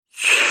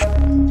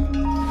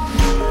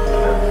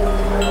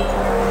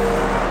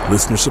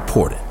Listener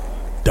supported.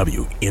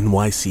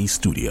 WNYC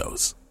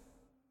Studios.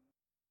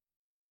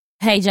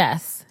 Hey,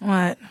 Jess.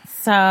 What?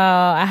 So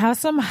I have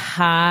some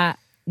hot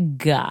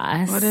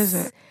goss. What is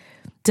it?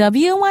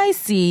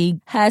 WNYC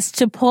has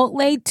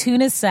Chipotle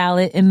tuna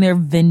salad in their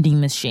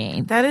vending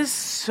machine. That is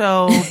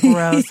so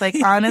gross. Like,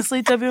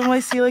 honestly,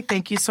 WNYC, like,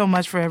 thank you so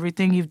much for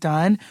everything you've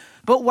done.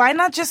 But why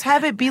not just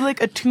have it be like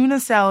a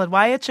tuna salad?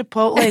 Why a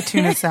Chipotle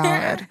tuna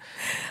salad?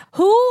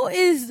 Who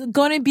is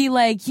going to be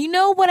like, you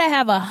know what I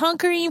have a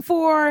hunkering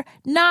for?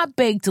 Not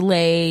baked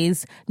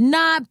Lay's,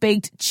 not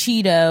baked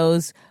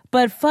Cheetos,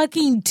 but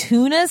fucking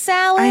tuna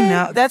salad? I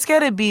know. That's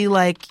got to be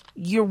like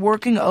you're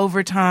working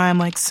overtime,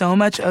 like so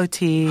much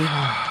OT.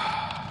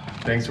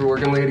 Thanks for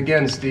working late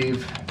again,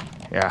 Steve.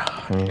 Yeah,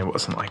 I mean, it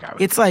wasn't like I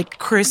was... It's like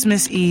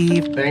Christmas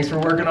Eve. Thanks for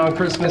working on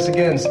Christmas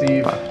again,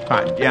 Steve.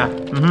 Fine, yeah.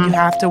 Mm-hmm. You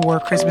have to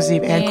work Christmas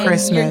Eve and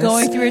Christmas. You're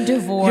going through a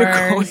divorce.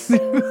 You're going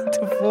through a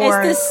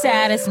divorce. It's the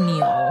saddest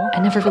meal. I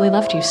never really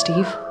loved you,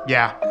 Steve.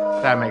 Yeah,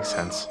 that makes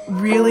sense.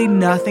 Really,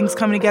 nothing's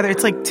coming together.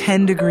 It's like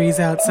 10 degrees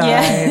outside.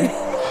 Yeah.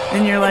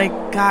 And you're like,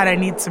 God, I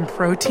need some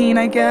protein,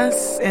 I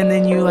guess. And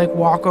then you like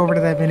walk over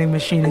to that vending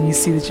machine and you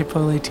see the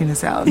Chipotle tuna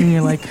salad. And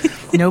you're like,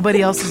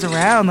 nobody else is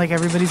around. Like,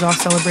 everybody's all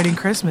celebrating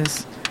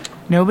Christmas.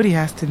 Nobody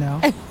has to know.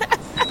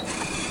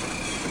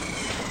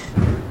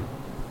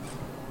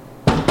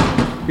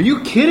 Are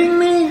you kidding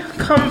me?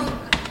 Come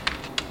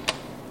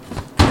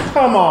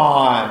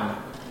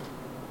on.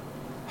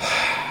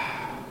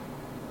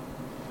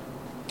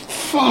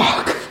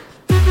 Fuck.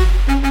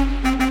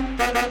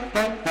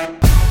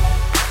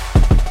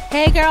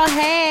 Hey, girl,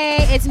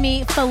 hey. It's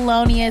me,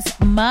 Felonious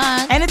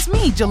Monk. And it's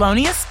me,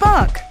 Jelonious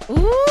Spunk.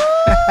 Ooh.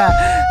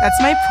 That's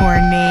my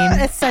porn name.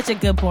 It's such a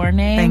good porn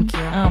name. Thank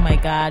you. Oh, my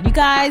God. You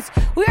guys,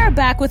 we are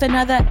back with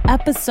another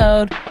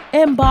episode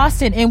in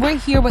Boston, and we're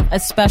here with a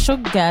special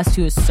guest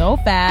who is so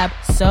fab,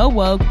 so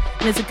woke,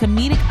 and is a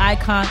comedic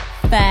icon,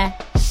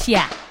 fashion.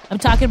 I'm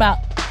talking about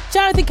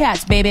Jonathan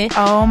Katz, baby.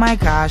 Oh, my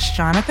gosh.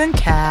 Jonathan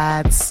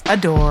Katz.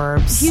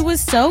 Adorbs. He was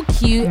so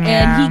cute,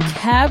 and he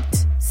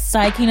kept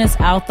psyching us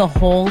out the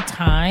whole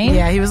time.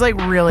 Yeah, he was like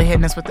really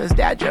hitting us with those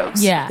dad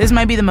jokes. Yeah. This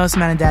might be the most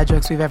amount of dad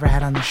jokes we've ever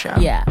had on the show.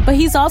 Yeah, but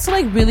he's also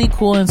like really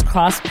cool and has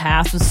crossed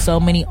paths with so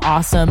many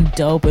awesome,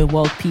 dope, and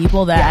woke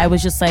people that I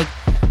was just like,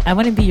 I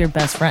want to be your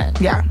best friend.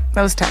 Yeah,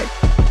 that was tight.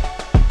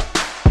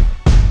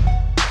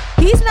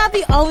 He's not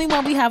the only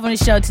one we have on the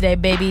show today,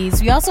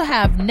 babies. We also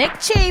have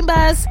Nick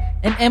Chambers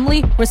and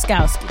Emily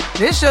Ruskowski.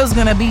 This show's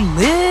gonna be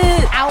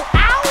lit. Ow,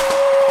 ow!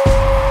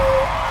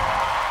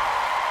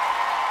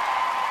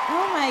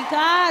 Oh my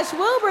gosh,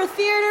 Wilbur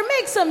Theater,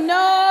 make some noise!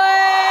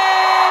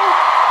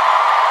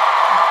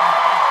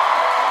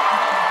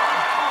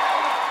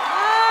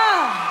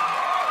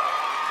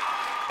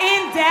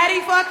 In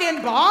daddy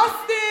fucking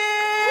Boston!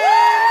 Woo!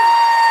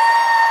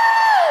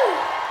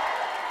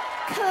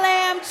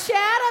 Clam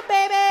Chowdah,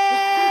 baby!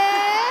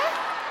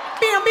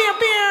 Bam, bam,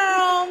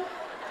 bam!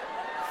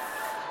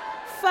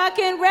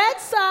 Fucking Red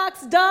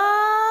Sox,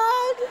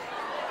 dog!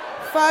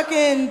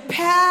 Fucking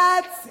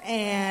Pats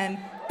and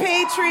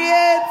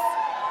Patriots.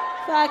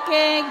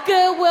 Fucking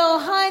Goodwill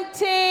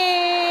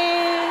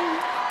Hunting.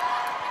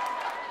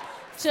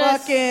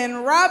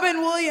 Fucking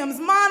Robin Williams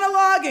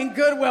monologue in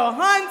Goodwill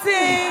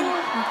Hunting.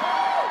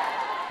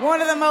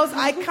 One of the most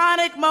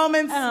iconic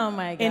moments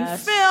in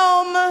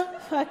film.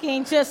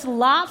 Fucking just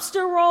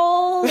lobster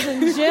rolls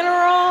in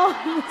general.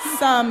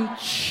 Some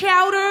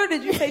chowder.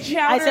 Did you say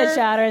chowder? I said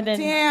chowder and then...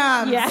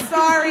 Damn, yeah.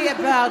 Sorry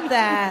about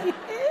that.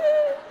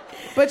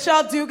 But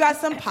y'all do got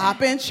some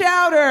poppin'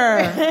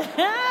 chowder.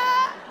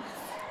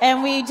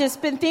 And we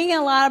just been thinking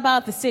a lot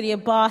about the city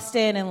of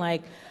Boston and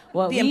like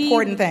what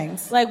important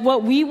things. Like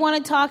what we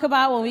want to talk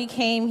about when we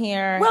came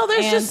here. Well,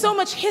 there's just so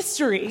much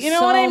history. You know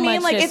so what I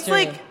mean? much Like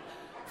history. It's like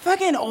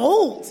fucking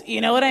old. You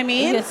know what I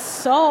mean? It's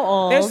so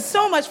old. There's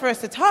so much for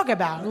us to talk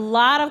about. A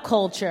lot of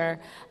culture.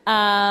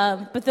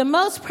 But the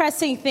most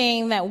pressing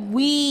thing that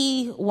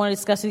we want to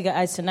discuss with you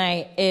guys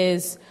tonight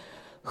is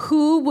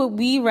who would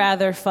we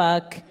rather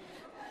fuck,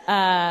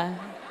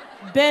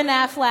 Ben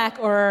Affleck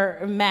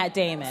or Matt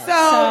Damon?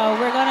 So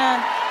we're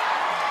gonna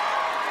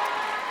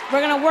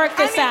work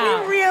this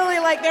out. We really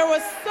there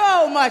was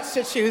so much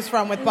to choose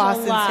from with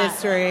Boston's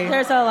history.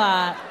 There's a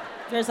lot.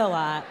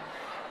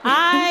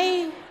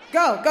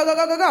 Go.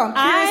 I'm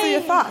curious of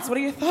your thoughts. What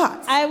are your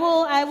thoughts? I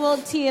will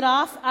tee it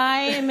off.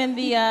 I am in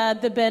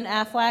the Ben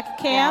Affleck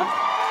camp.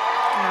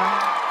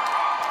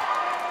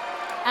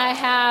 I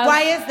have.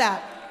 Why is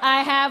that?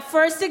 I have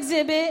first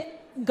exhibit,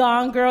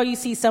 Gone Girl. You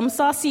see some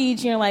sausage,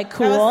 and you're like,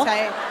 cool.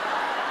 That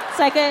was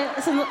tight.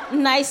 It's a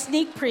nice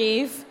sneak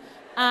preview.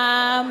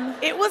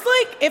 It was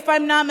like, if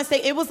I'm not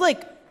mistaken, it was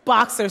like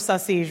boxer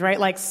sausage, right?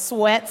 Like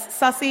sweats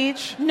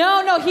sausage.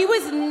 No, he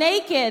was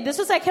naked. This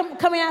was like him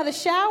coming out of the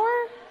shower.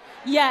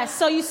 Yes,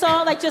 so you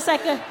saw just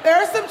like a... There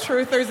are some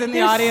truthers in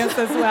the audience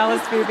as well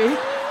as Phoebe.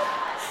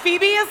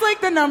 Phoebe is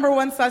like the number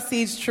one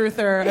sausage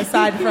truther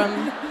aside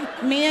from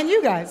Me and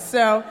you guys.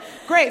 So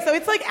great. So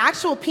it's like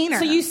actual peener.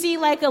 So you see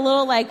like a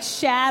little like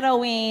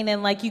shadowing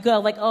and like you go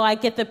like, oh, I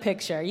get the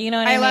picture. You know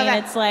what I mean? love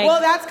that. It's like, well,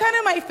 that's kind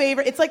of my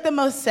favorite. It's like the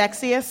most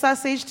sexiest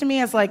sausage to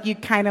me is like you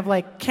kind of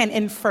like can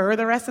infer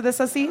the rest of the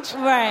sausage.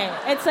 right.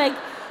 It's like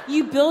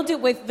you build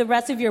it with the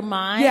rest of your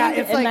mind. Yeah,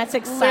 it's and like that's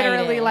exciting.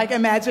 literally like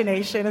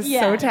imagination is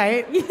so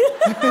tight.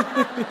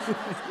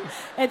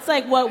 It's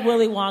like what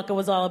Willy Wonka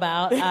was all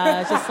about.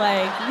 It's just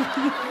like,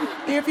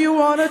 if you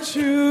want to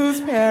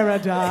choose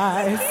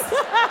paradise,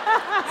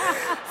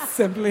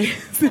 simply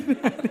sit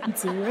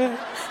into it.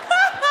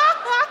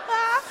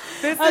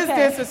 This is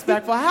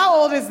disrespectful. How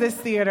old is this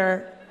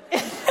theater?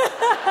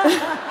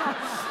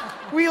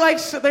 We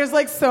like, there's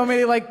like so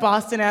many like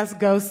Boston-ass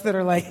ghosts that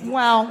are like,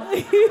 well,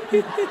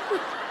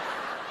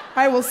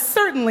 I will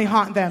certainly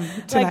haunt them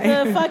tonight.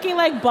 like the fucking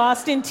like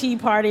Boston Tea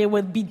Party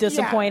would be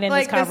disappointed in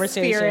like this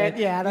conversation. The spirit.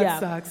 Yeah, that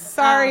sucks.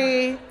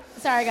 Sorry.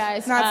 Sorry,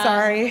 guys. Not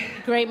sorry.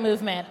 Great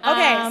movement.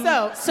 Okay,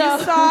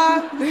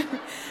 so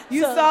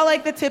you saw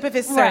like the tip of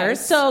his right.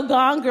 thirst. So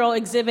Gone Girl,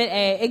 Exhibit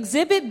A.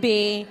 Exhibit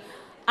B,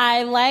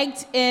 I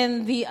liked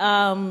in the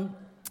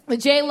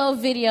J-Lo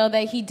video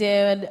that he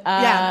did.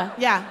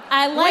 Yeah.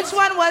 I liked. Which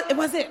one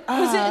was it?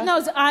 No,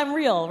 it's I'm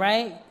Real,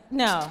 right?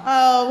 No.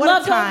 Oh, what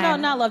Love a time. No,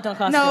 not Love Don't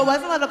Cost. No, it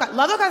wasn't Love Don't Cost.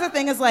 Love Don't Cost. The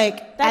thing is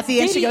like That's at the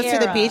end she Diddy goes to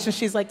the era. beach and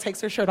she's like takes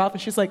her shirt off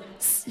and she's like,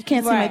 you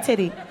can't see my Right.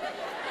 titty.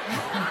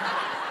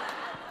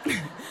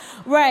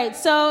 Right,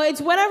 so it's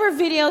whatever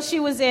video she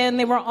was in.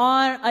 They were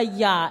on a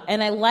yacht,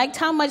 and I liked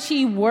how much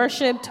he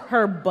worshipped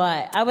her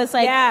butt. I was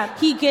like,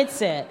 he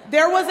gets it.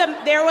 There was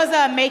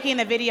a making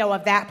a video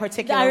of that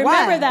particular I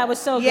remember one. that was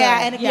so good.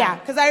 Yeah,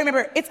 because I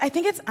remember I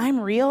think it's I'm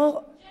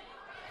Real.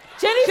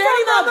 Jenny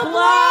from the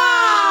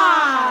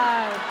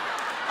block.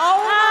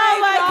 Oh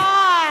my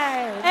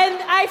God. And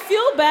I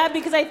feel bad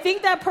because I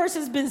think that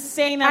person's been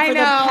saying that for the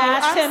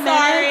past 10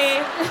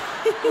 minutes.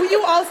 Sorry.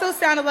 You also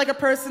sounded like a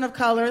person of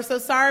color, so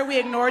sorry we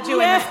ignored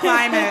you in this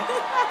climate.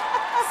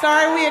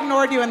 Sorry we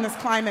ignored you in this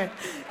climate.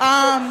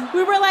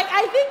 We were like,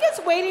 I think it's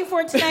Waiting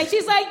for It Tonight.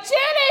 She's like,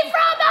 Jenny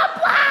from the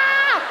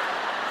block!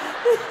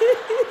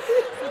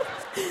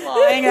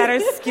 Flying at her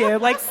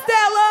skid like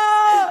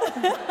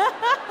Stella.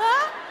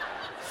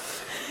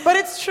 But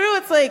it's true.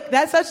 It's like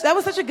that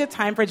was such a good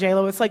time for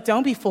J-Lo. It's like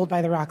don't be fooled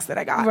by the rocks that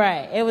I got.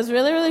 Right. It was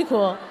really, really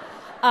cool.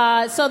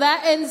 And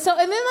then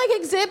like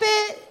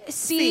Exhibit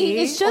C,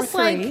 it's just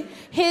like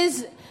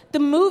the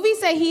movies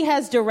that he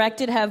has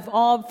directed have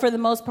all, for the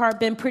most part,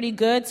 been pretty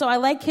good. So I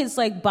like his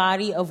like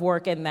body of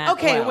work in that.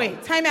 Okay, realm.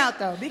 wait, time out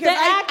though, because The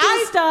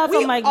acting stuff,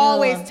 we I'm like,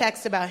 always no.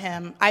 text about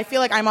him. I feel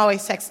like I'm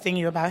always texting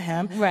you about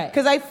him, Right.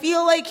 Because I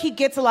feel like he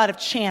gets a lot of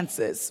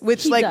chances,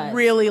 which He like does.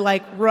 really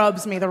like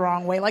rubs me the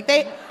wrong way. Like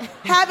they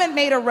haven't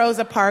made a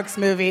Rosa Parks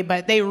movie,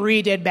 but they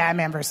redid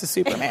Batman versus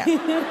Superman.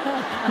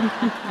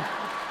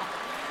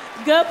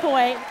 Good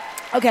point.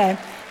 Okay,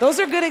 those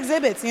are good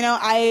exhibits. You know,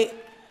 I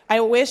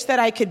wish that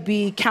I could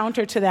be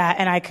counter to that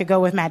and I could go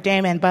with Matt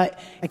Damon, but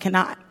I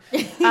cannot.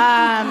 This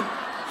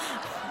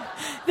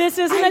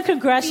isn't a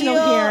congressional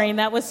hearing.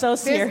 That was so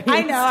serious.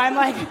 I know. I'm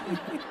like,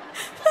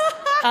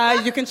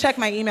 you can check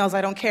my emails.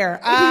 I don't care.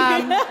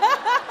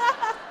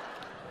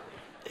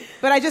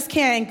 But I just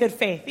can't in good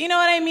faith. You know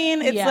what I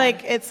mean?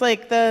 It's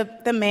like the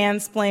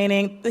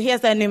mansplaining. He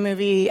has that new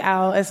movie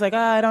out. It's like,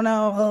 I don't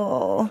know.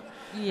 Oh.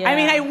 Yeah. I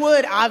mean, I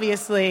would,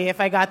 obviously,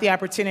 if I got the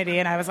opportunity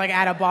and I was, like,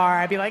 at a bar,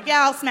 I'd be like,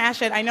 yeah, I'll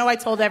smash it. I know I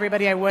told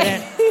everybody I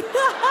wouldn't.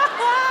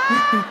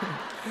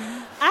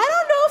 I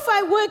don't know if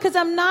I would because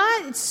I'm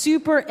not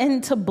super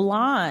into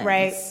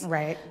blondes.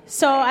 Right.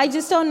 So I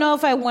just don't know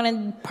if I want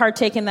to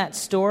partake in that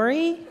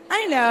story.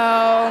 I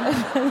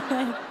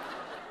know.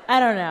 I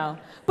don't know.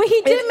 But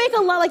he did make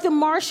a lot. Like, The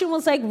Martian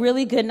was, like,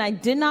 really good, and I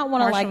did not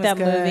want to Martian like that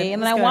was good. movie.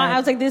 And It then was I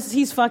was good. like,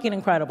 he's fucking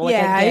incredible. Like,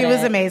 Yeah, I get he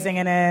was it. amazing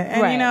in it.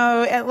 And, Right. you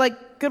know,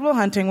 like, Good Will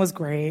Hunting was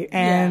great.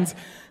 And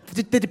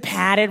The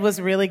Departed was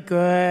really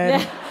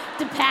good.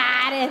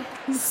 Departed.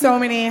 So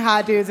many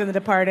hot dudes in The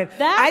Departed.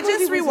 I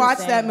just movie was rewatched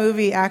insane. that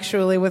movie,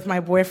 actually, with my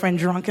boyfriend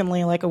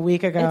drunkenly, like, a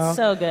week ago. It's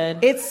so good.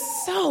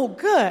 It's so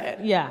good.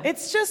 Yeah.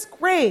 It's just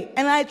great.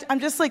 And I'm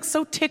just, like,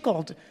 so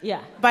tickled Yeah.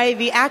 by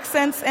the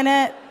accents in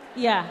it.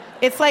 Yeah.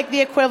 It's like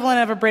the equivalent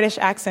of a British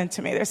accent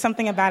to me. There's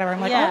something about it where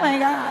I'm like, Yeah. oh, my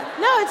God.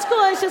 No, it's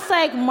cool. It's just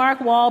like Mark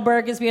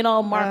Wahlberg is being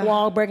all Mark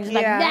Wahlberg. And she's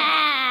like, yeah.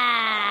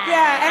 nah.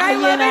 Yeah, and I You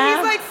love know? it.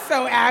 He's, like,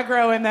 so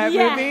aggro in that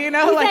movie, you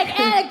know? He's like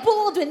Alec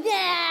Baldwin,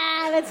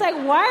 yeah. And it's like,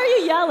 why are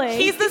you yelling?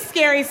 He's the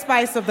scary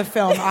Spice of the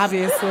film,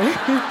 obviously.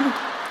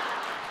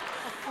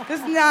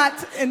 It's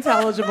not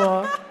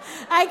intelligible.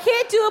 I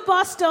can't do a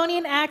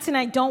Bostonian accent.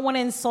 I don't want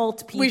to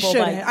insult people. We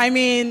shouldn't. I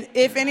mean,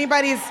 if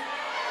anybody's...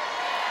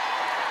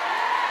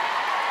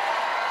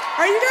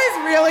 Are you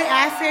guys really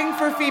asking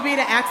for Phoebe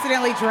to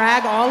accidentally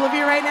drag all of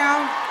you right now?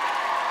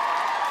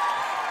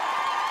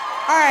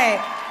 All right.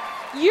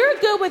 You're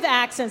good with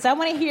accents. I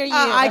want to hear you.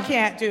 I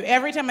can't do.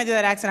 Every time I do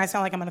that accent, I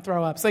sound like I'm going to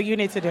throw up. So you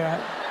need to do it.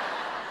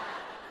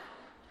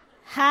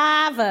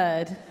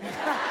 Harvard.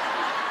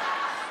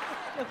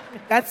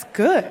 That's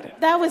good.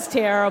 That was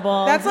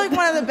terrible. That's like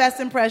one of the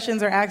best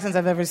impressions or accents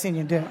I've ever seen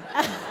you do.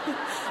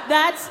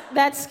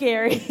 That's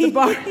scary.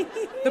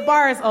 The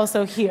bar is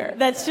also here.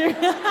 That's true.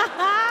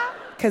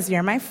 Because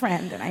you're my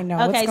friend and I know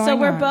what's going on. Okay, so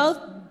we're both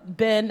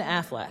Ben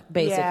Affleck,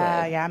 basically.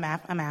 Yeah,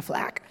 I'm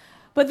Affleck.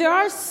 But there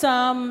are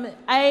some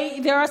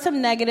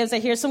negatives. I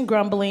hear some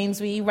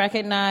grumblings. We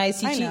recognize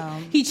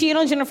he cheated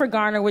on Jennifer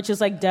Garner, which is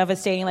like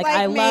devastating. Like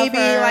I love her.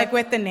 Maybe like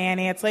with the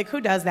nanny, it's like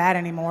who does that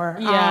anymore?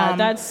 Yeah,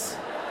 that's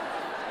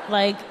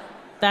like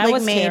that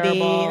was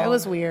terrible. That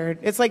was weird.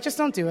 It's like just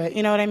don't do it.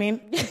 You know what I mean?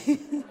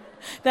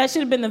 That should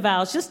have been the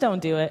vows. Just don't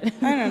do it.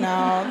 I don't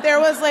know. There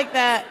was like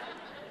that.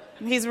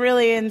 He's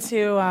really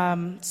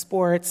into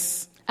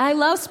sports. I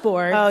love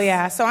sports. Oh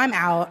yeah, so I'm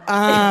out.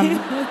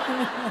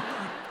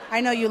 I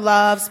know you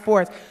love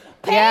sports.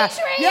 Patriots!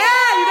 Yeah,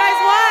 you guys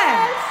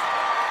won.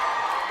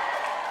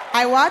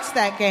 I watched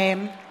that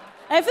game.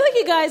 I feel like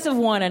you guys have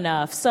won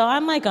enough, so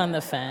I'm like on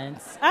the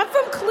fence. I'm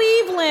from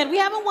Cleveland. We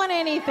haven't won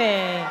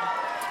anything.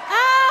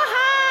 Oh,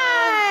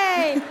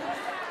 hi.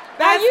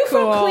 Are you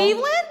cool. from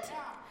Cleveland?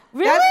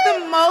 Really? That's the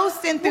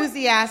most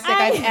enthusiastic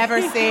I've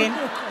ever seen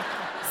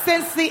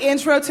since the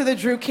intro to the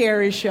Drew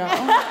Carey show.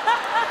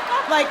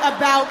 Like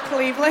about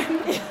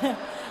Cleveland.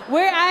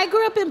 Where I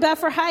grew up in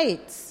Bedford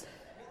Heights.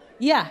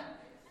 Yeah.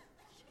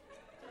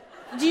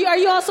 Are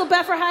you also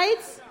Bedford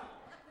Heights?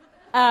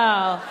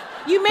 Oh.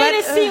 You made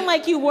it seem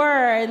like you were,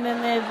 and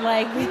then it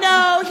like...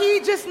 No,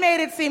 he just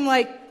made it seem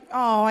like,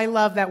 oh, I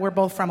love that we're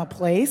both from a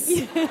place.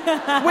 Which,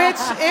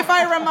 if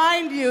I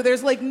remind you,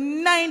 there's like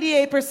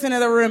 98% of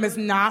the room is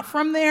not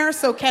from there,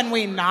 so can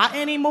we not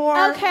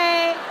anymore?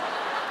 Okay.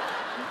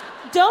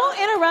 Don't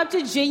interrupt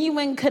a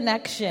genuine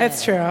connection.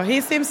 That's true. He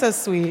seems so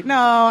sweet. No,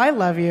 I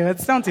love you.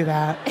 Don't do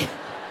that.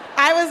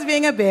 I was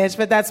being a bitch,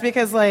 but that's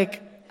because,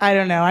 like, I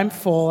don't know. I'm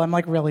full. I'm,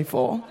 like, really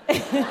full.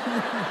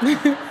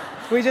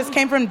 We just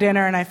came from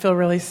dinner, and I feel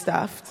really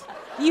stuffed.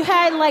 You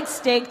had, like,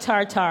 steak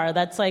tartare.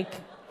 That's, like...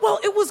 Well,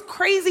 it was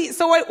crazy.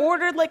 So I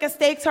ordered, like, a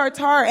steak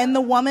tartare, and the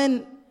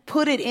woman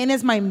put it in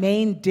as my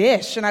main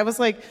dish. And I was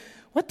like,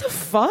 what the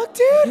fuck,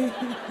 dude?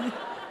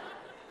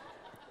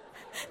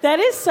 That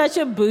is such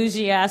a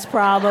bougie-ass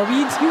problem. You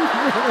do realize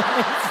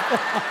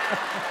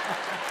that.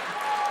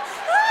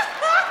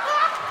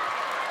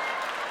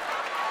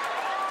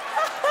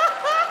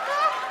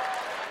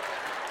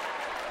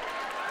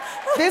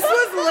 This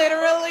was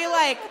literally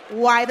like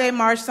why they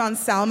marched on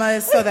Selma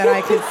is so that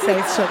I could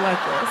say shit like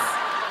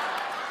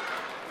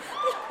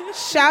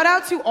this. Shout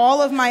out to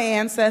all of my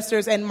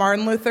ancestors and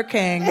Martin Luther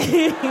King.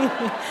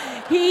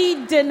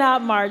 He did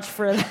not march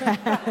for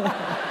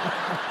that.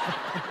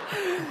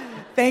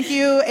 Thank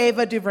you,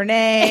 Ava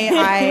DuVernay.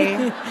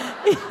 I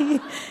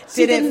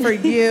did it for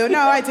you. No,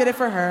 I did it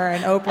for her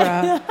and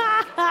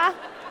Oprah.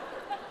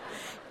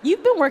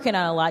 You've been working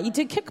out a lot. You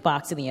did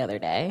kickboxing the other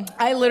day.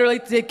 I literally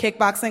did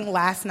kickboxing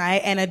last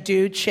night, and a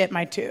dude chipped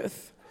my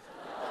tooth.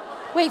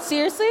 Wait,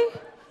 seriously?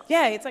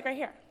 Yeah, it's like right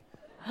here.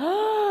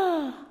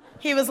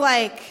 He was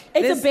like,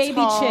 it's a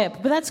baby chip,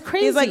 but that's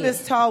crazy. He's like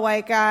this tall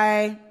white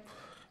guy,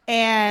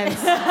 and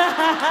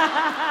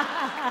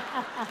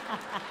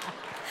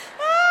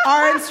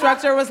our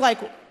instructor was like,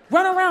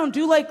 run around,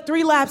 do like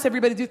 3 laps,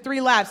 everybody do 3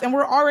 laps. And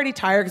we're already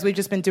tired because we've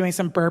just been doing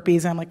some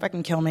burpees, and I'm like,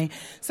 fucking kill me.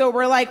 So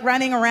we're like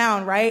running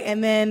around, right?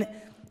 And then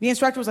the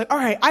instructor was like, all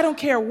right, I don't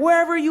care,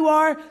 wherever you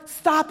are,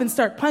 stop and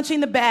start punching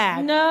the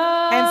bag.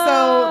 No. And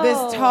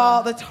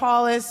so the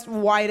tallest,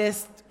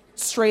 whitest,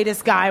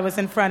 straightest guy was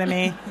in front of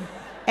me.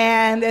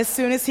 And as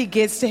soon as he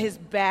gets to his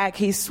bag,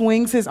 he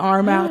swings his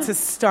arm out to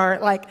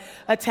start like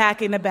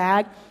attacking the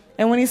bag.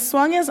 And when he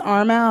swung his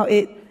arm out,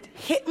 it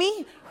hit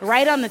me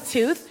right on the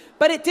tooth.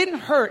 But it didn't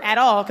hurt at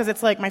all because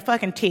it's like my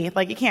fucking teeth.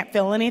 Like you can't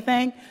feel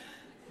anything.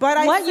 But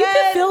I what? Said, you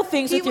can feel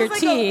things with your like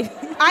teeth.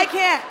 I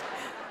can't.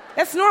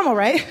 That's normal,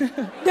 right?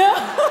 No.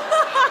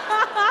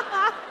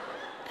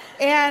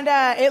 And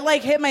it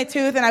like hit my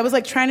tooth, and I was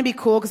like trying to be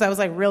cool because I was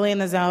like really in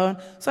the zone.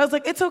 So I was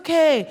like, it's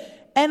okay.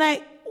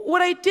 And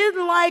what I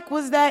didn't like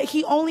was that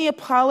he only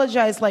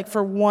apologized like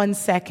for 1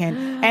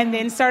 second and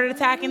then started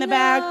attacking the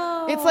bag.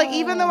 It's like,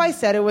 even though I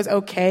said it was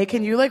okay,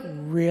 can you like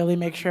really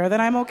make sure that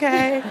I'm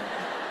okay?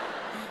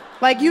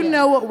 Like, you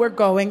know what we're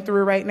going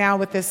through right now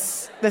with the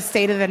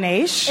state of the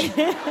nation.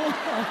 Can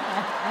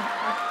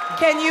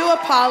you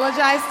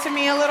apologize to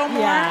me a little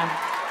more?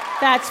 Yeah,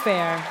 that's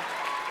fair.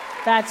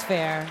 That's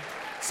fair.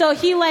 So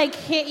he like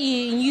hit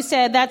you and you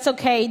said that's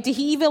okay. Did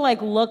he even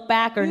like look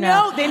back or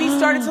no? No, then he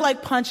started to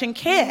like punch and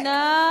kick.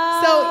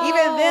 No. So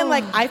even then,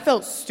 like, I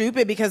felt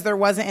stupid because there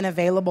wasn't an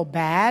available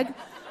bag.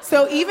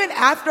 So even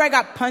after I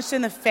got punched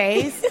in the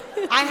face,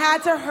 I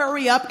had to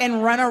hurry up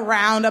and run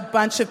around a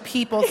bunch of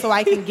people so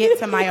I can get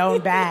to my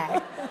own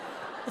bag.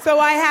 So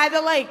I had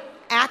to like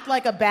act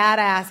like a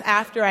badass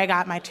after I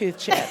got my tooth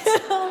chipped.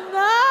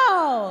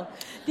 Oh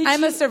no.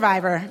 I'm a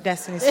survivor,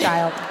 Destiny's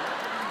Child.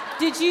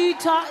 Did you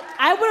talk?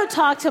 I would have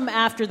talked to him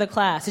after the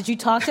class. Did you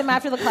talk to him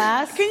after the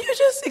class? Can you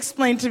just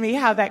explain to me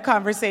how that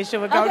conversation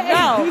would go? Okay.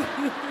 No.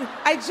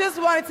 I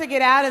just wanted to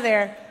get out of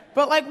there.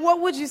 But, like, what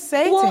would you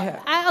say to him?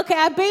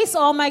 I base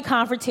all my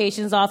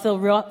confrontations off the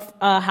Real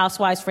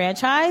Housewives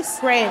franchise.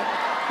 Great.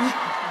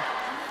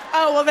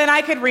 Oh, well, then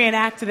I could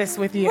reenact this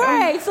with you.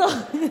 Right.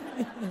 So,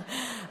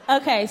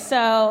 okay.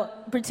 So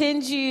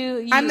pretend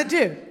you. I'm the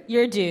dude.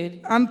 You're a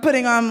dude. I'm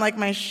putting on like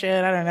my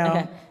shit. I don't know.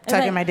 Okay.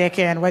 Tucking my dick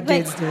in. What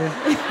dudes do?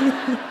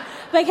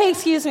 Like, hey,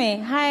 excuse me.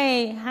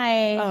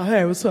 Hi. Oh,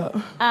 hey, what's up?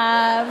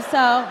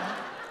 So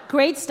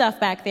great stuff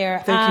back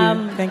there.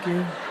 Thank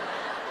you.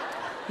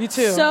 You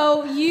too.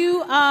 So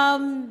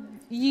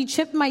you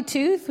chipped my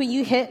tooth when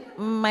you hit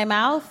my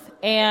mouth,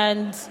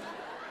 and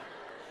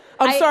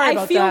I'm sorry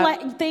about I feel that.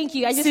 like thank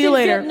you. I just See you didn't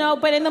later. Feel, no,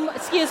 but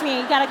excuse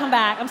me, you gotta come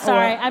back. I'm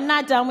sorry. Well. I'm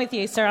not done with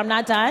you, sir. I'm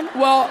not done.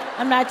 Well,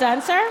 I'm not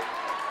done, sir.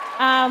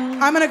 I'm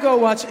gonna go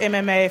watch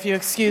MMA if you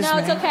excuse me. No,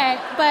 it's okay.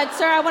 But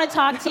sir, I want to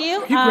talk to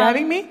you. You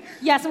grabbing me?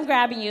 Yes, I'm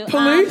grabbing you.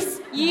 Police?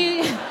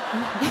 You.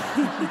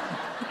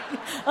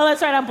 Oh,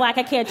 that's right. I'm black.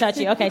 I can't touch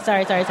you. Okay,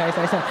 sorry.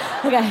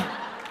 Okay.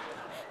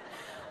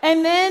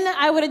 And then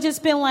I would have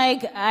just been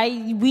like,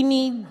 you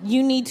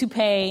need to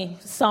pay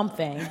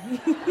something.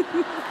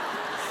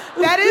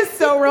 That is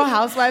so Real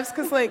Housewives,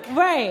 because like,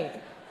 Right.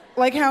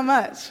 like how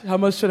much? How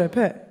much should I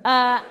pay?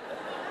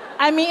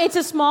 I mean, it's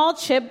a small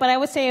chip, but I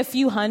would say a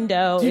few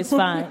hundo is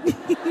fine.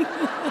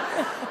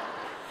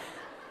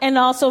 And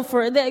also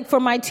for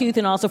my tooth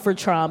and also for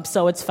Trump,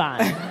 so it's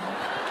fine.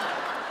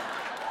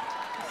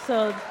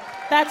 So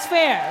that's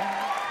fair.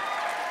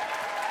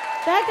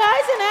 That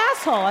guy's an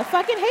asshole. I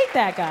fucking hate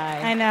that guy.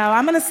 I know.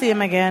 I'm gonna see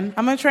him again.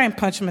 I'm gonna try and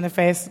punch him in the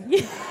face.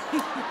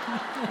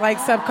 Like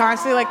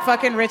subconsciously, like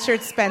fucking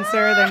Richard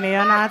Spencer, the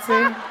neo-Nazi.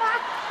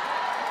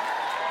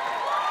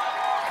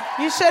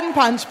 You shouldn't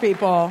punch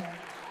people.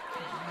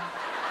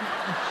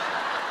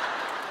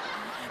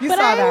 You But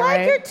saw I that, like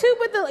right? her too,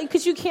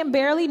 because you can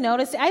barely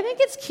notice it. I think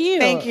it's cute.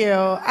 Thank you.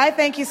 I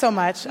thank you so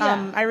much.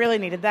 Yeah. I really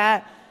needed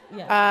that.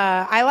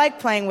 Yeah. I like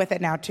playing with it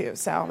now too,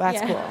 so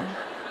that's Yeah. cool.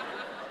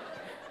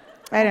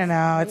 I don't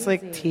know. It's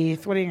like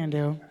teeth. What are you gonna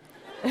do?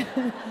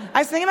 I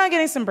was thinking about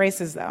getting some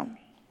braces though.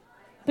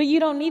 But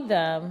you don't need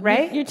them.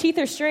 Right? Your teeth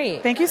are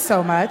straight. Thank you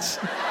so much.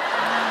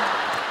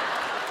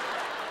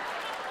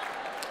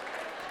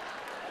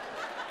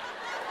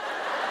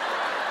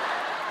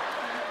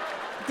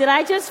 Did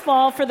I just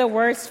fall for the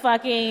worst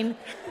fucking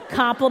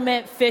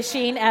compliment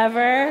fishing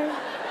ever?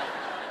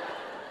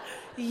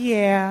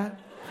 Yeah.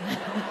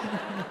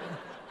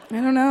 I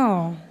don't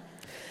know.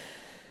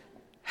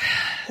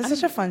 It's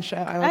such a fun show.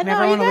 I would I know,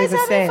 never you want to leave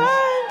guys the having stage. fun?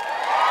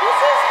 This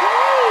is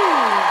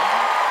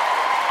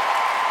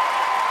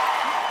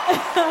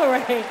great. All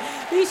right.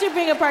 We should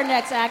bring up our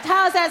next act.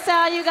 How's that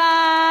sound, you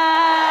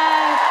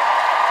guys?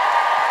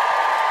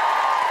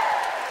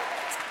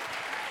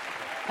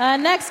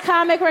 Next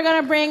comic we're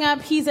going to bring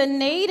up, he's a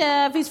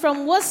native. He's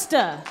from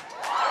Worcester.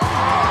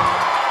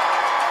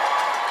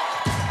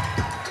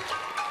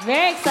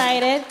 Very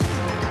excited.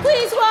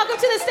 Please welcome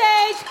to the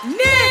stage,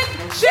 Nick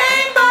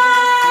Chambers!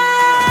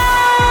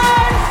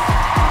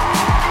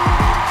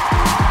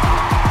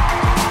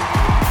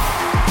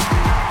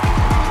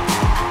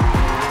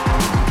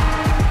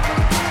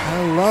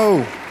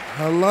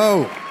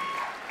 Hello.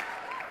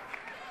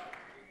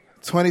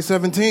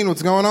 2017,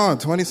 what's going on?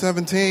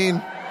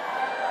 2017.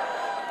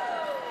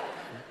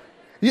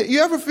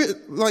 You ever feel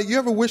like you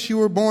ever wish you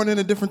were born in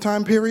a different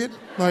time period?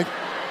 Like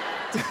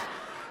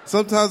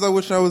sometimes I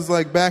wish I was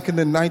like back in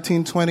the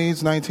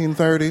 1920s,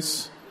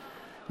 1930s.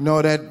 You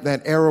know,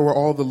 that era where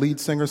all the lead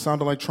singers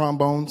sounded like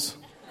trombones.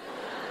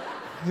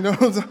 You know,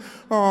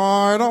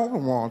 I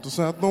don't want to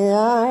set the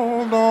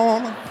world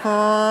on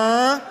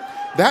fire.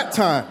 That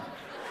time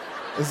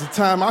is the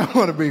time I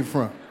want to be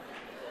from.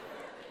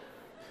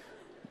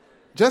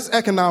 Just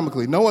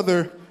economically, no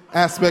other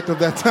aspect of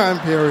that time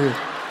period.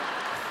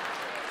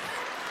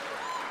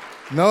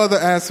 No other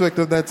aspect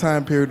of that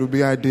time period would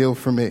be ideal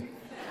for me.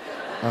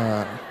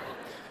 I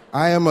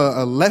am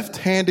a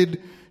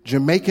left-handed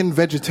Jamaican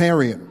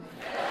vegetarian.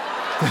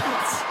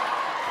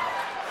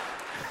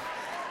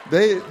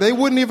 They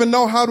wouldn't even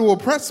know how to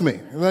oppress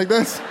me. Like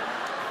that's,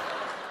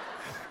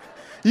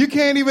 you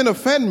can't even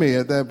offend me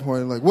at that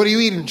point. Like, what are you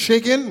eating,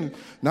 chicken?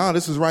 No,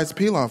 this is rice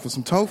pilaf with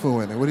some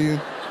tofu in it. What are you?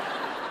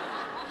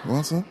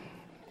 Want some?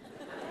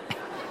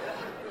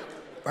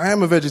 I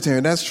am a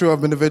vegetarian. That's true.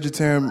 I've been a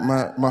vegetarian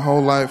my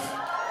whole life.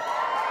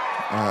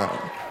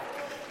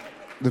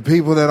 The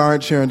people that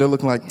aren't cheering, they're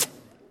looking like,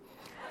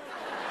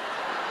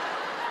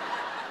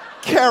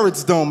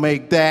 carrots don't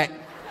make that.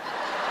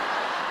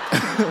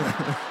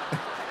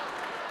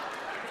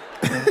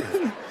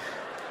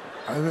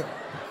 I'm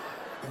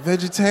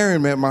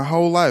vegetarian, man, my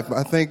whole life.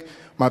 I think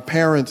my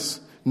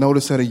parents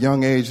noticed at a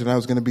young age that I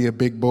was going to be a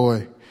big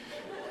boy.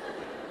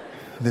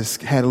 This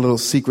had a little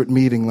secret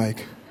meeting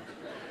like,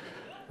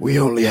 we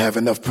only have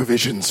enough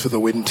provisions for the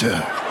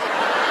winter.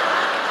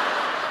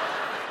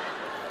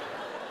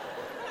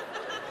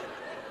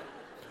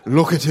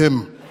 Look at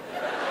him.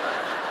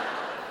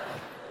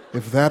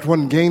 If that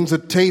one gains a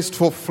taste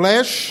for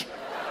flesh,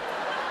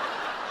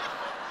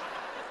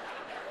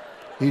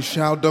 he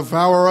shall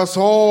devour us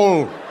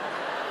all.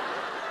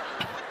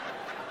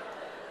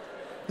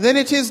 Then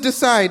it is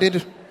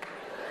decided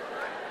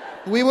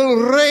we will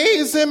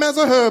raise him as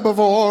a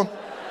herbivore.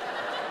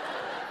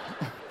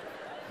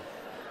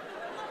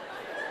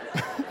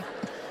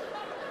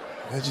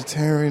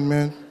 Vegetarian,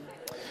 man.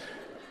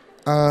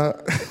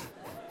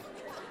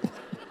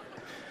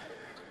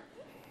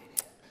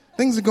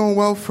 Things are going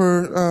well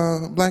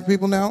for black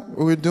people now.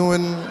 We're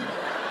doing...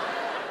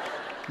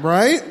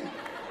 Right?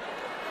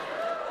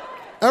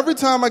 Every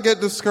time I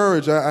get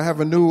discouraged, I have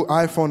a new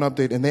iPhone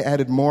update and they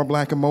added more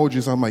black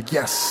emojis. I'm like,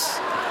 yes,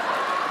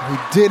 we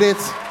did it.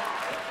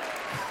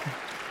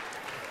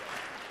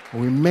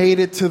 We made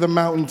it to the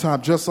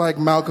mountaintop, just like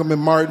Malcolm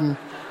and Martin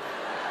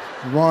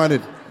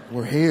wanted.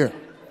 We're here.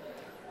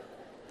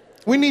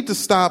 We need to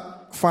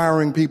stop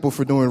firing people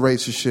for doing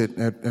racist shit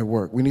at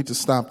work. We need to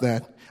stop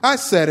that. I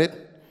said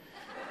it.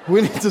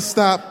 We need to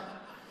stop,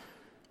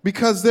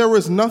 because there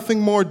is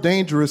nothing more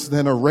dangerous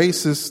than a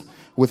racist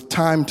with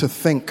time to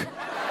think.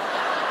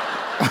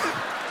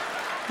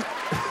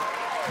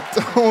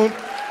 Don't.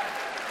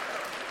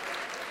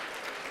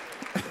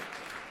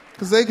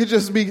 Because they could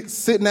just be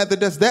sitting at the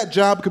desk. That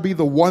job could be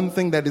the one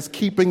thing that is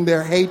keeping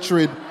their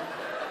hatred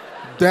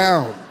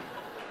down.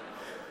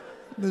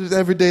 There's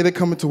every day they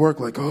come into work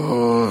like,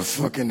 oh, I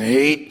fucking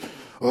hate.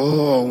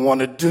 Oh, I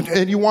want to do.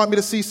 And you want me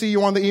to CC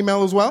you on the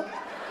email as well?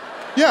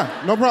 Yeah,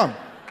 no problem.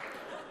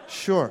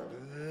 Sure.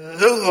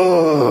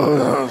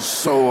 Oh, I'm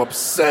so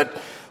upset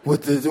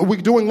with this. Are we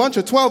doing lunch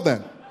at 12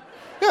 then?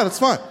 Yeah, that's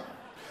fine.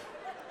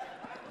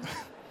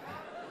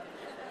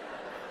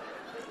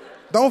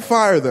 Don't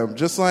fire them.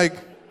 Just like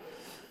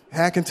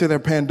hack into their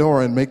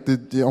Pandora and make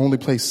the only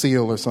place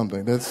seal or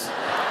something. That's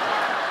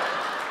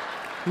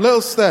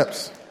little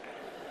steps.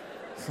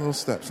 Little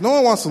steps. No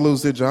one wants to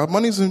lose their job.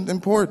 Money's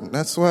important.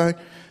 That's why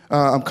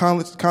I'm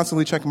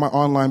constantly checking my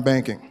online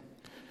banking.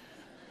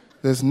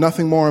 There's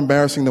nothing more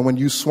embarrassing than when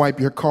you swipe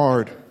your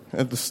card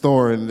at the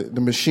store and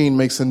the machine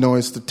makes a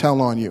noise to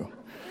tell on you.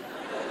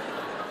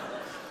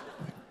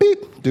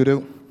 Beep,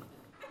 doo-doo.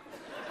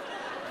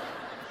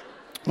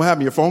 What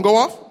happened? Your phone go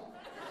off?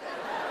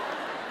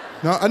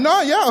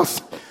 No, yeah, I'll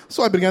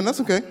swipe it again. That's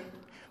okay.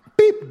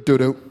 Beep,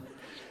 doo-doo.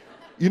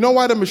 You know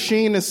why the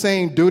machine is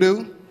saying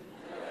doo-doo?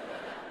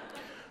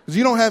 Because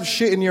you don't have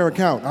shit in your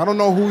account. I don't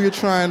know who you're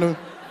trying to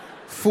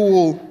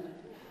fool.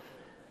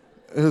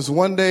 There's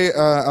one day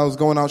I was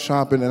going out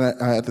shopping, and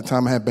at the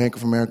time I had Bank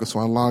of America, so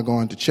I log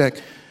on to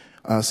check,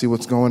 see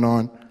what's going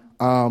on.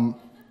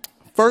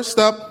 First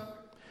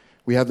up,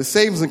 we have the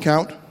savings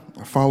account.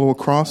 I follow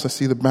across. I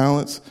see the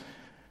balance.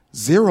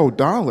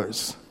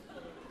 $0.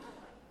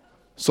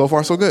 So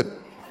far, so good.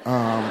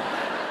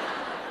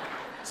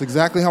 It's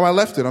exactly how I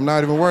left it. I'm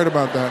not even worried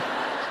about that.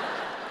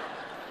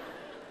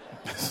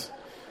 It's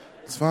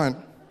fine.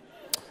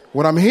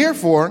 What I'm here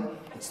for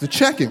is the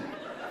checking.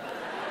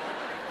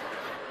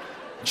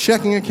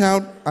 Checking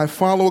account, I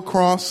follow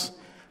across.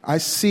 I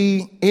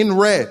see in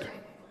red.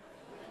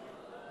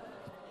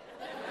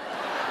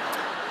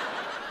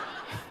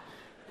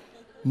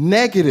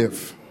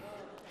 Negative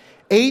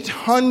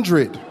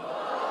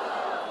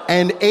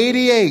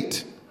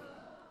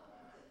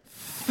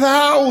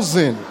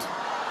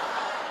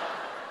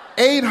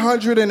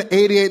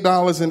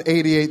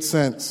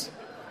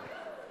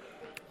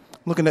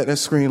Looking at that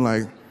screen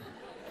like,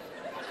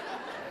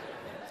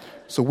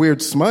 it's a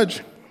weird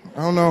smudge.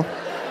 I don't know.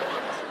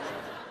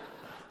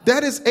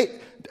 That is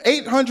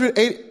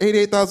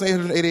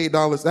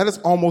 $888,888. That is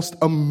almost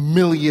 $1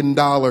 million.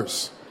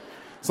 It's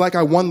like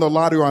I won the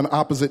lottery on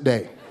opposite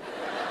day.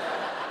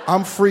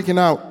 I'm freaking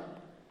out.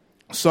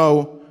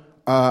 So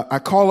I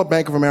call up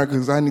Bank of America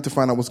because I need to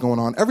find out what's going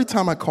on. Every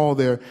time I call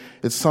there,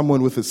 it's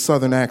someone with a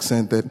southern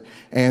accent that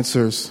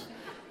answers.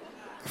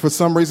 For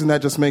some reason,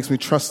 that just makes me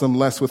trust them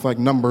less with like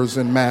numbers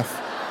and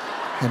math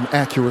and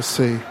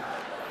accuracy.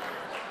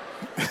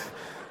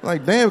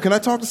 Like, damn, can I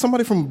talk to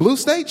somebody from Blue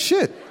State?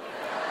 Shit.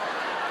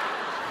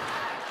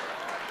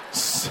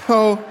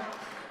 So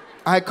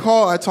I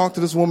talk to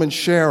this woman,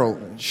 Cheryl.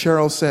 And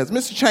Cheryl says,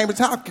 Mr. Chambers,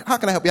 how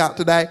can I help you out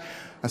today?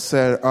 I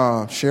said,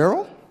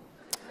 Cheryl?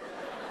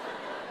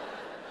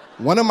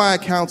 One of my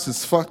accounts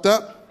is fucked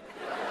up.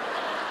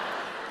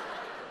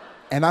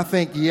 And I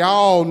think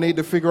y'all need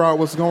to figure out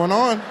what's going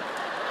on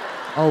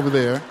over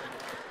there.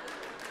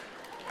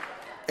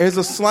 There's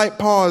a slight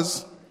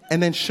pause,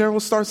 and then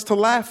Cheryl starts to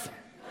laugh.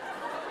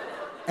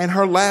 And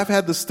her laugh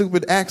had the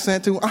stupid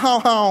accent too.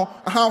 How.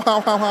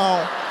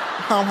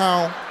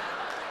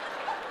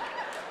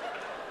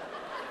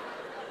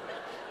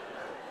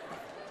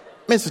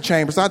 Mr.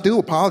 Chambers, I do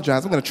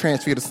apologize. I'm going to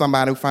transfer you to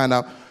somebody who find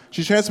out.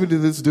 She transferred me to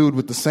this dude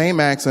with the same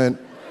accent.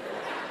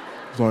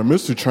 He's like,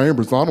 Mr.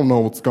 Chambers, I don't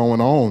know what's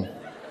going on.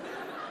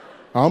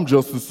 I'm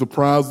just as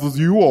surprised as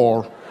you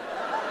are.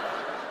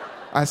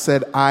 I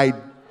said, I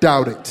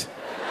doubt it.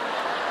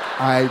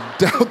 I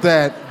doubt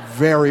that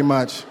very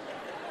much.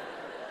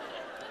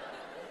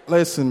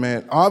 Listen,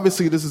 man,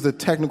 obviously this is a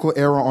technical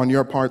error on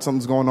your part.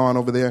 Something's going on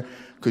over there.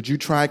 Could you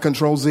try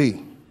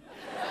Control-Z?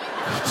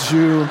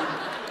 Could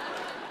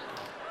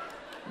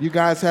you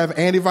guys have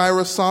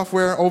antivirus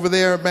software over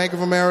there at Bank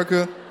of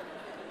America?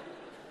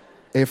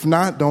 If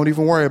not, don't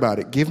even worry about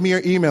it. Give me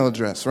your email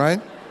address,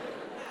 right?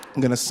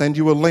 I'm going to send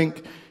you a link.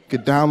 You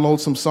could download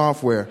some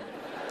software.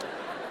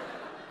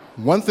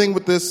 One thing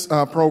with this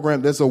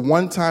program, there's a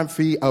one-time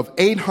fee of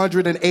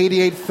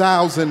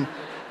 $888,000.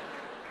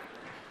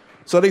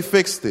 So they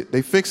fixed it.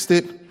 They fixed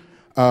it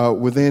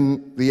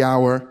within the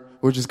hour,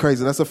 which is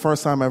crazy. That's the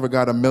first time I ever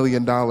got $1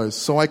 million,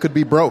 so I could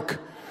be broke.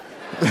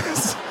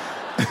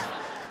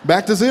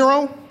 Back to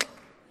zero?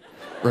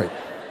 Right.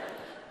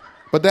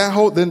 But that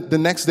whole, the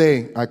next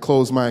day, I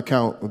closed my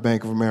account with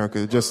Bank of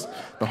America. Just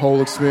the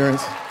whole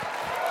experience.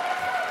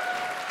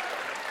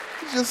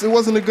 It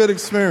wasn't a good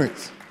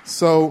experience.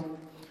 So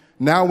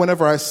now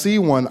whenever I see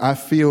one, I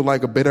feel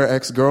like a bitter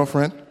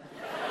ex-girlfriend.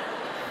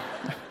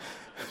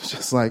 It's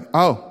just like,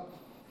 oh,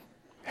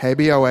 hey,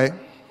 BOA.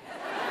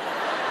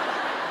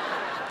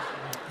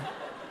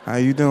 How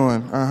you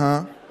doing?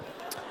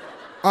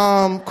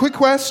 Quick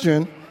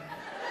question.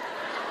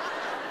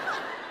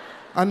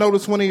 I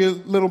noticed one of your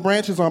little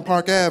branches on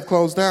Park Ave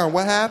closed down.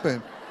 What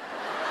happened?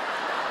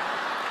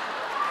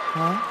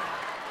 Huh?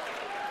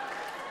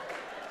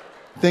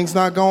 Things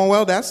not going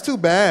well? That's too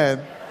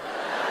bad.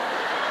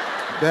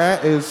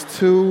 That is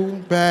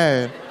too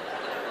bad.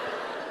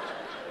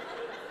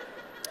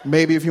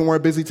 Maybe if you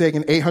weren't busy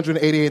taking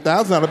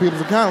 $888,000 out of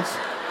people's accounts,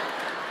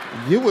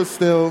 you would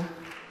still,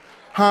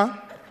 huh?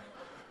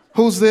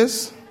 Who's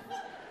this?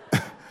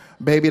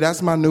 Baby,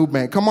 that's my new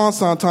bank. Come on,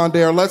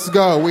 Santander, let's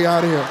go. We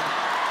out here.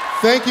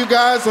 Thank you,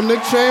 guys. I'm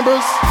Nick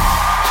Chambers.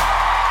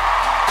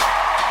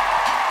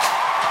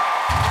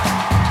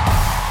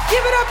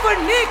 Give it up for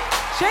Nick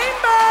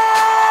Chambers!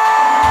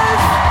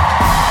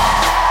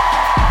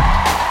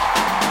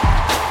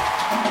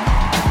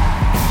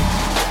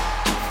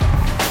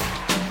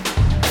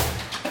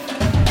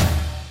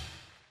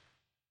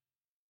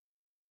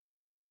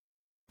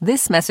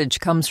 This message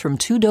comes from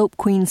Two Dope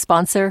Queen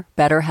sponsor,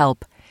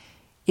 BetterHelp.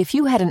 If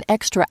you had an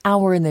extra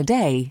hour in the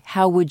day,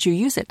 how would you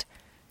use it?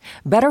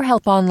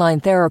 BetterHelp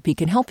Online Therapy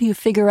can help you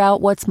figure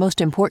out what's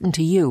most important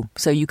to you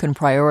so you can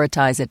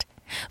prioritize it.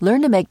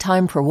 Learn to make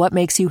time for what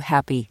makes you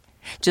happy.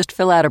 Just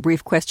fill out a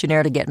brief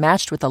questionnaire to get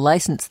matched with a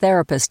licensed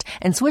therapist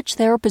and switch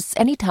therapists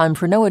anytime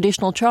for no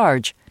additional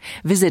charge.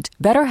 Visit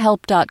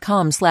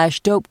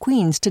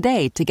BetterHelp.com/DopeQueens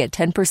today to get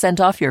 10%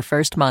 off your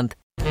first month.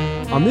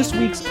 On this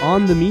week's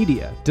On the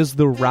Media, does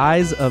the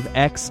rise of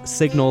X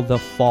signal the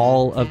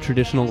fall of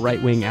traditional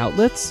right-wing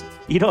outlets?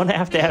 You don't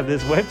have to have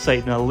this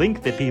website and a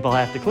link that people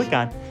have to click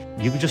on.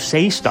 You can just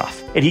say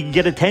stuff, and you can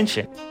get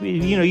attention.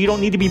 You don't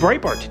need to be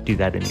Breitbart to do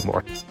that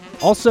anymore.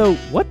 Also,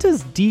 what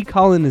does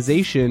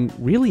decolonization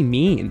really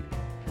mean?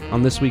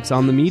 On this week's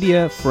On the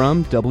Media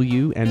from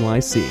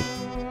WNYC.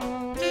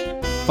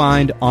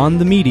 Find On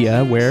the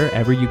Media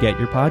wherever you get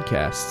your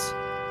podcasts.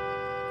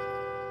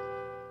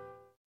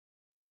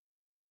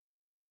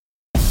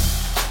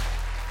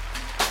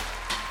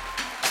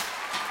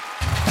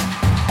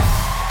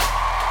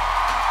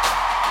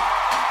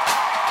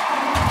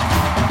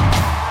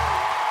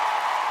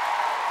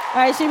 All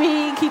right, should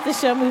we keep the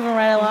show moving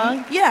right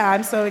along? Yeah,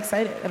 I'm so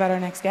excited about our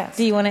next guest.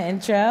 Do you want an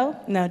intro?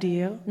 No, do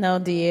you? No,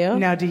 do you?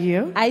 No, do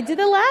you? I did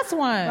the last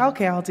one.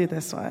 Okay, I'll do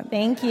this one.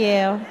 Thank you.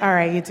 All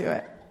right, you do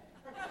it.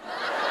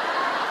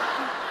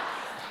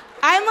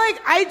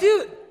 I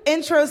do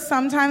intros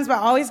sometimes, but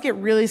I always get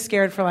really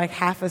scared for like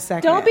half a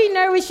second. Don't be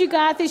nervous. You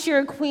got this. You're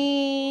a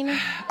queen.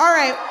 All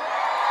right.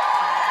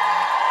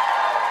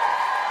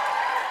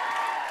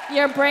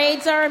 Your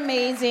braids are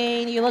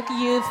amazing. You look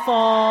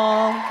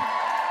youthful.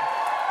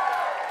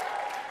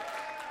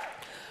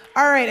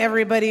 All right,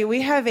 everybody,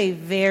 we have a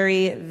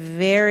very,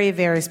 very,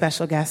 very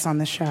special guest on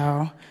the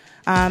show.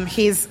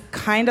 He's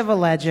kind of a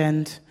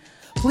legend.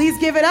 Please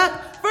give it up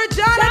for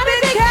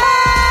Jonathan Katz!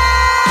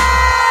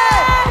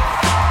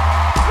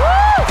 Woo!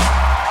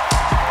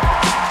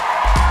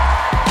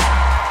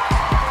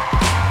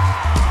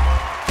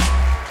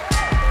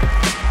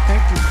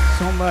 Thank you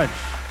so much.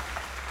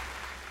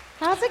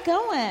 How's it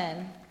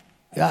going?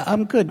 Yeah,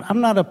 I'm good.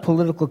 I'm not a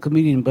political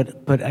comedian,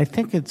 but I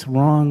think it's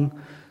wrong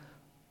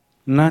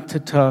not to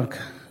talk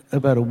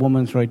about a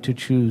woman's right to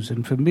choose.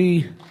 And for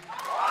me...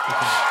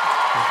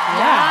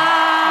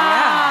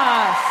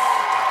 Yes.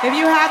 If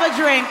you have a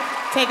drink,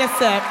 take a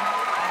sip.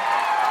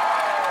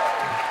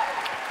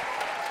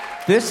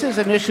 This is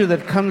an issue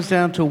that comes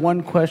down to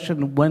one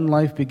question: when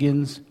life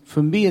begins.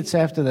 For me, it's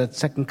after that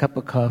second cup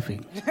of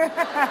coffee.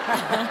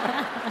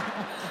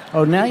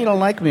 Oh, now you don't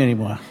like me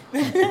anymore.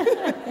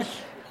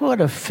 What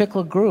a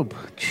fickle group.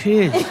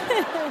 Jeez.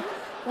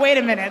 Wait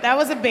a minute, that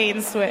was a bait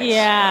and switch.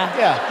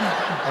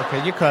 Yeah.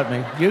 Okay, you caught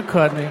me.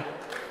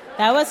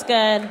 That was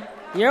good.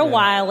 You're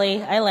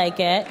wily. I like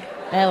it.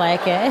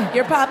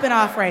 You're popping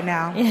off right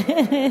now.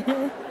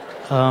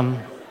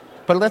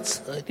 But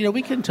let's,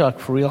 we can talk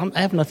for real.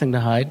 I have nothing to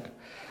hide.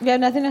 You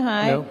have nothing to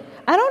hide? No.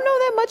 I don't know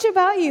that much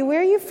about you.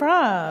 Where are you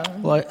from?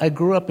 Well, I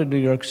grew up in New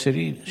York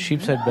City,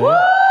 Sheepshead Bay. Woo!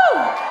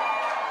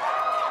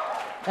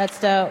 That's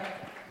dope.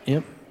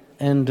 Yep.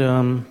 And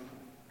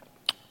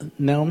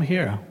now I'm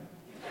here.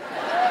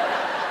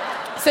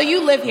 So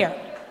you live here?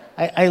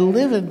 I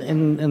live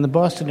in the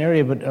Boston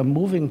area, but I'm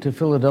moving to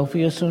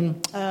Philadelphia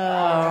soon.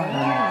 Oh.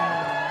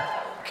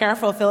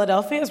 Careful,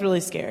 Philadelphia is really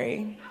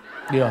scary.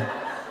 Yeah.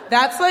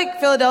 That's like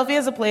Philadelphia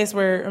is a place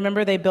where,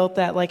 remember they built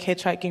that like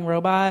hitchhiking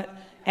robot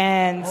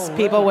and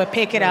people would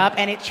pick it up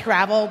and it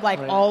traveled like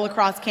all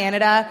across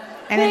Canada.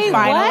 And then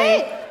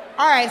finally,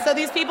 all right, so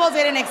these people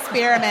did an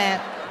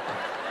experiment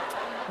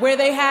where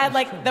they had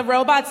like, the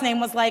robot's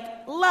name was like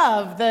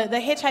Love, the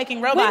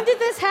hitchhiking robot. When did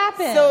this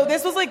happen? So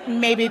this was like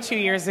maybe 2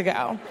 years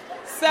ago.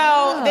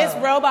 So this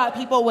robot,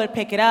 people would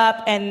pick it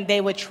up and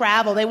they would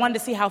travel. They wanted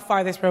to see how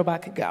far this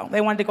robot could go. They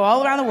wanted to go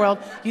all around the world.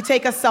 You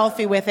take a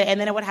selfie with it and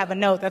then it would have a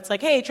note that's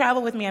like, hey,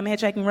 travel with me. I'm a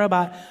hitchhiking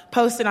robot.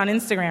 Post it on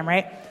Instagram,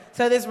 right?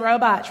 So this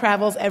robot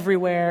travels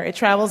everywhere. It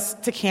travels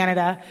to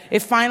Canada.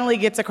 It finally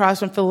gets across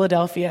from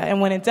Philadelphia. And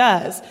when it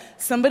does,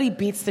 somebody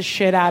beats the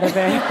shit out of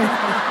it.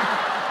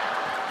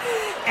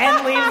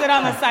 And leaves it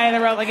on the side of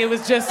the road. Like, it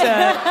was just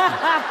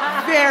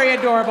a very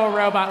adorable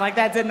robot. Like,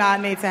 that did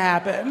not need to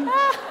happen.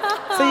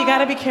 So you got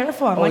to be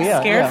careful. I'm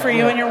scared for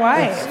you and your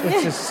wife.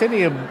 It's a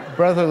city of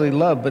brotherly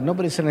love, but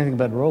nobody said anything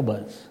about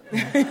robots.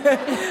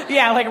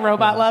 Yeah, like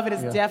robot love. It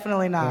is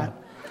definitely not.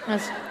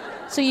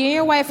 So you and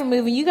your wife are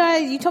moving. You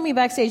guys, you told me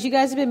backstage, you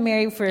guys have been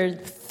married for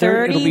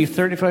 30... It'll be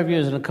 35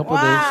 years in a couple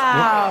of days.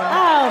 Wow.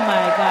 Oh,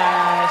 my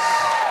gosh.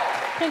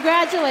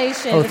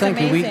 Congratulations. Oh, it's thank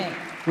amazing. you.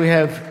 We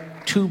have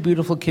 2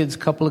 beautiful kids,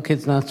 couple of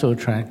kids not so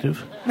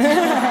attractive.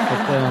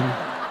 But,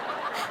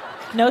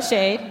 no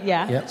shade,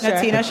 yeah. Yep. Sure.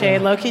 No tea, no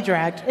shade, low-key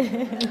dragged.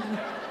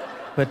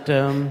 But,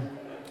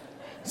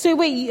 So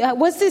wait,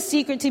 what's the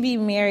secret to be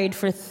married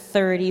for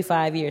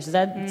 35 years?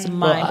 That's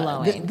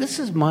mind-blowing. This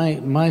is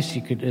my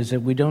secret, is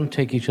that we don't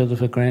take each other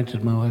for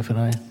granted, my wife and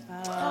I.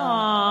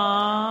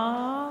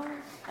 Aww.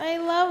 I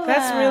love that.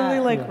 That's really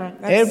like...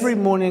 Every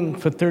morning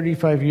for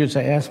 35 years,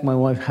 I ask my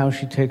wife how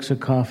she takes her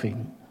coffee.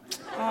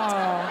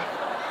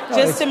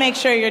 Just to make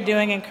sure you're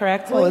doing it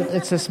correctly? Well,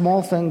 it's a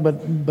small thing,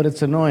 but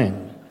it's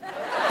annoying.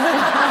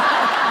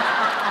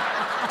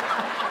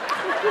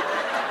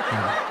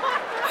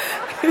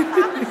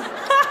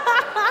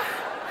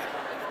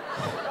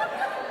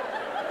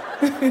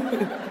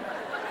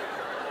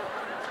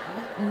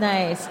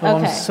 Nice. Well,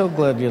 okay. I'm so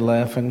glad you're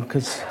laughing,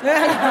 because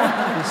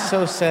it's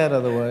so sad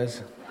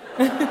otherwise.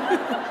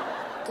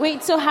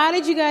 Wait, so how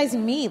did you guys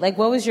meet? Like,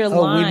 what was your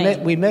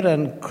line? We met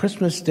on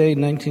Christmas Day,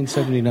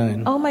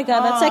 1979. Oh my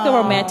God, that's like a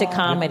romantic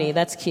comedy.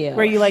 That's cute.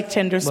 Were you like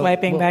Tinder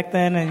swiping back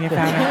then and you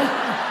found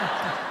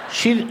her?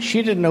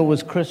 She didn't know it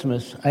was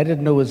Christmas. I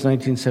didn't know it was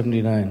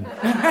 1979.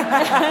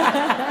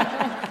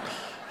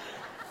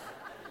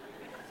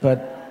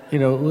 But, it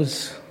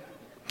was...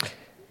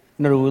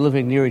 No, we were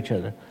living near each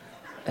other.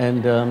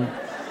 And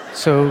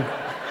so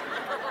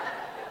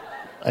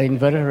I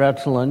invited her out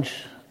to lunch,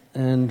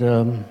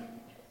 and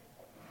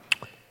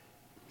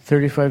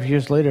 35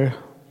 years later,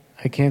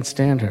 I can't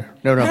stand her.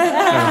 No.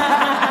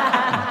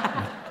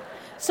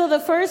 So the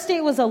first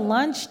date was a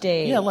lunch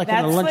date. Yeah, like a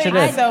That's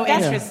luncheonette. so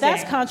interesting.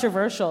 That's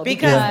controversial.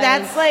 Because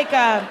that's like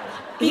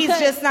he's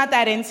just not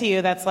that into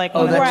you. That's like...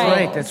 Oh, that's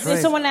right. That's right.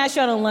 If someone asks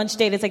you on a lunch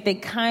date, it's like they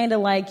kind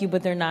of like you,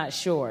 but they're not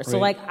sure. So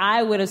like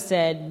I would have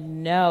said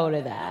no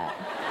to that.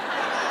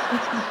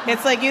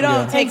 It's like you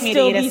don't take me to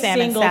eat a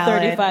salmon single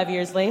salad. 35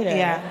 years later.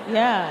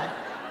 Yeah.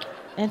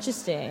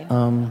 Interesting.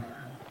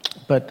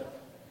 But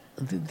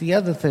the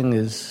other thing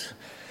is,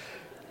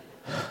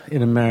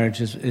 in a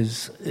marriage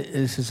is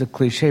a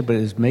cliche, but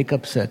is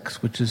make-up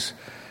sex, which is,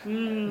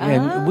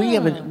 and we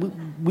have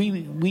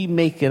we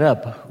make it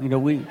up.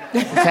 We.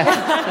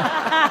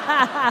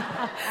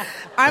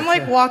 I'm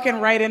like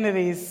walking right into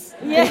these.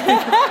 Yeah.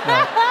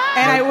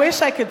 And I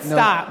wish I could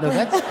stop. No,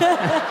 that's.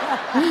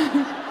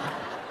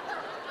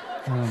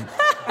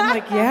 I'm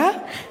like,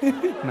 yeah?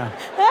 No.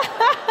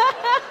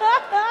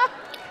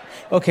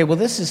 Okay, well,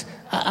 this is...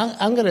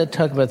 I'm going to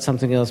talk about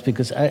something else,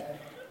 because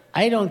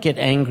I don't get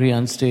angry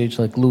on stage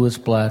like Louis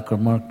Black or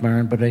Mark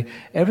Maron, but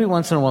every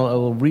once in a while I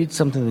will read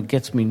something that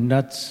gets me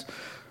nuts,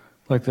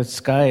 like this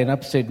guy in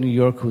upstate New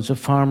York who was a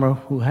farmer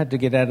who had to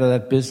get out of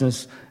that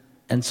business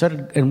and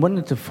went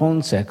into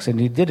phone sex, and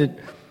he did it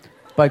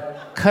by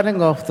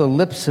cutting off the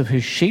lips of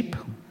his sheep.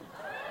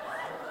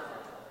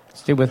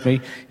 Stay with me.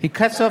 He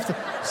cuts off the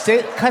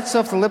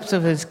lips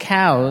of his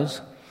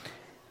cows.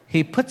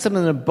 He puts them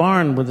in a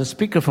barn with a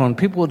speakerphone.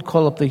 People would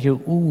call up, they hear,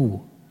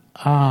 ooh,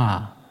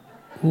 ah,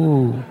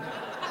 ooh,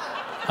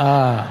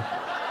 ah.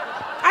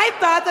 I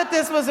thought that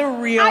this was a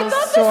real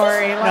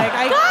story.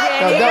 I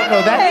can't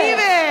believe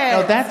it.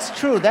 No, that's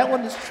true. That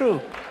one is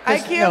true. I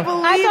can't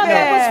believe it. I thought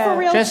that was for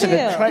real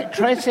Jessica, too.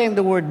 try saying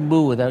the word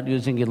moo without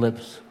using your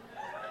lips.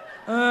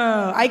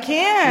 I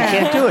can't. You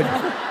can't do it.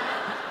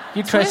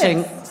 You try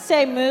saying...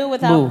 Say moo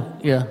without... Moo,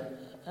 yeah.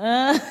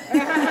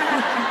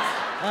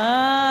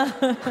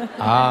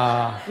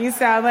 You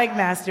sound like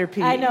Master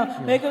P. I know.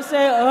 Make him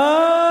say,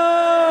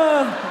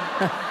 oh.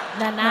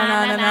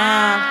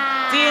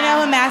 Na. Do you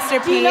know who Master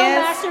P is? Do you know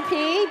Master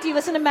P? Do you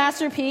listen to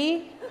Master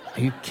P?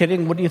 Are you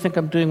kidding? What do you think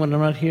I'm doing when I'm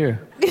not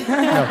here?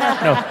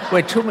 No.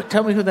 Wait,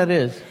 tell me who that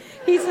is.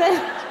 He said,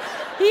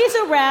 He's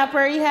a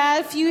rapper. He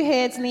had a few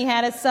hits, and he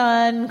had a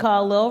son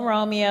called Lil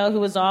Romeo,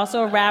 who was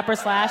also a rapper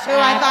 / actor. Who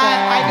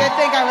I did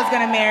think I was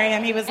going to marry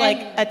him. He was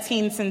like a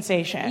teen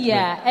sensation.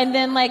 Yeah, and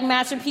then like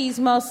Master P's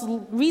most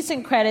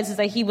recent credits is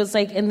that he was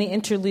like in the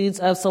interludes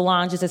of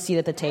Solange's A Seat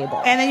at the Table.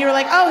 And then you were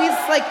like, oh, he's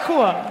like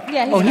cool.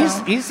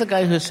 Yeah. He's the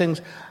guy who sings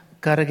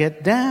 "Gotta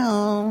Get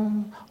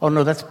Down." Oh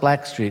no, that's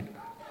Blackstreet.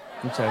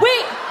 I'm sorry.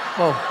 Wait.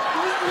 Oh.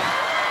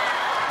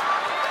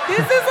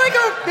 This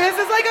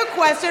is like a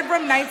question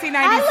from 1996.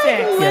 I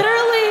like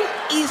literally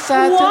East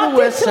side to walked the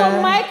west into a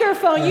side.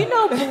 microphone. You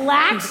know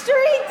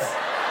Blackstreet?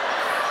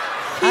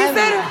 He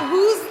said,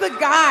 who's the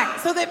guy?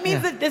 So that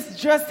means that this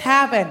just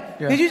happened.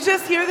 Yeah. Did you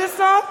just hear this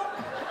song?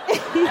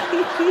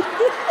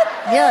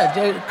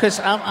 Yeah, because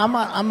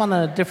I'm on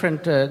a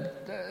different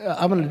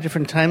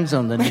time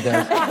zone than you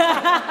guys.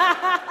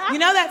 You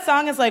know that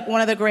song is like one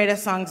of the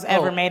greatest songs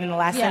ever made in the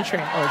last century.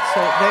 Oh, so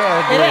they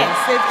are It great. is.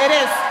 It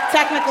is.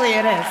 Technically,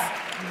 it is.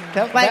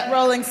 Like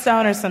Rolling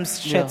Stone or some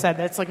shit Yeah. said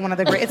that. It's like one of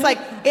the great. It's like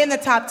in the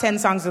top 10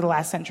 songs of the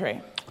last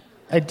century.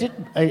 It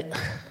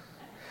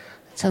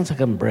sounds like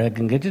I'm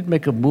bragging. I did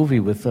make a movie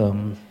with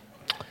what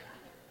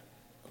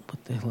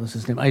the hell is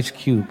his name? Ice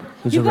Cube.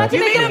 You got to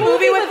make a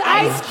movie with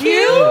Ice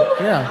Cube?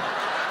 Yeah.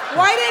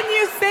 Why didn't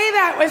you say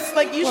that? It's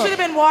like you should have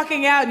been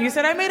walking out and you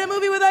said, I made a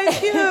movie with Ice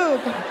Cube.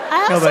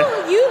 I also,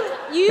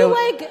 you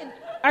like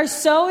are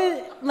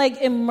so like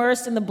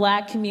immersed in the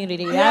black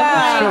community.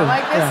 Yeah,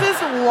 like this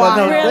is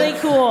wild. Really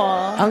cool.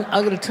 I'm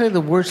going to tell you the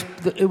worst.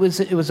 It was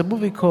a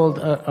movie called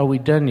Are We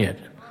Done Yet?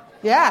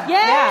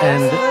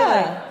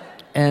 Yeah.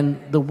 And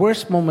the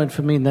worst moment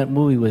for me in that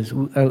movie was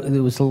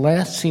it was the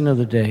last scene of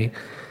the day,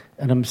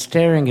 and I'm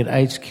staring at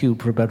Ice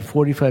Cube for about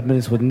 45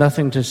 minutes with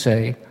nothing to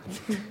say.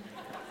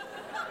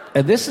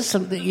 And this is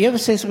something, you ever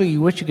say something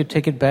you wish you could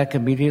take it back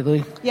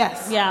immediately?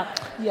 Yes. Yeah.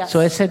 Yes. So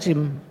I said to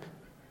him,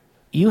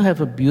 you have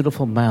a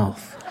beautiful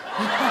mouth.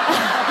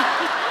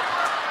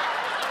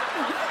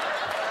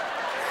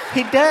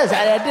 He does.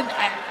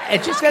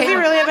 Does he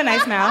really have a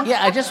nice mouth?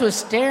 Yeah, I just was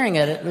staring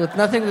at it with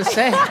nothing to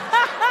say.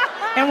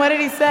 And what did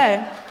he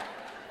say?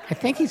 I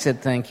think he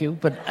said thank you,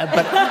 but I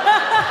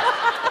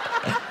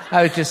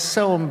was just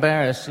so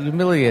embarrassed,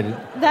 humiliated.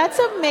 That's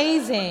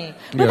amazing.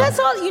 But that's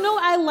all,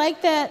 I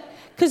like that.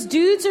 Because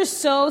dudes are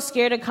so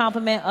scared to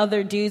compliment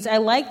other dudes. I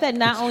like that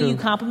not only you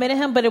complimented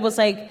him, but it was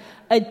like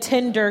a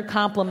tender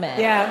compliment.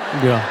 Yeah.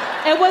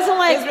 It wasn't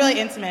like... It was really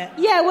intimate.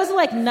 Yeah, it wasn't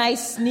like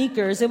nice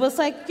sneakers. It was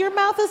like, your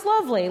mouth is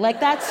lovely. Like,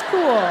 that's cool.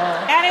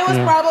 And it was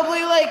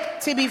probably like,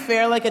 to be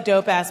fair, like a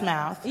dope-ass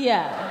mouth.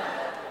 Yeah.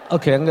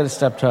 Okay, I'm going to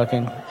stop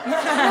talking.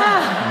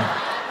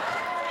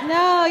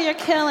 No, you're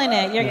killing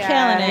it. You're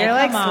killing it. You're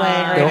like Come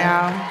slaying on. right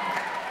now.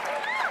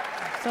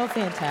 So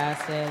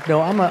fantastic. No,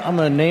 I'm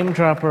a name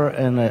dropper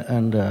and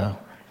of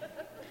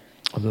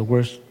the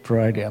worst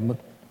variety. I'm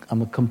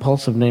a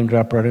compulsive name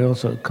dropper, and I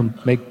also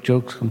make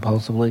jokes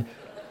compulsively.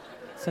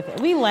 It's okay.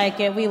 We like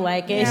it.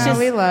 Yeah, It's just,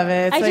 we love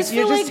it. It's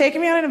you're just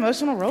taking me on an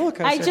emotional roller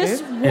coaster. I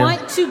just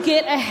want to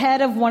get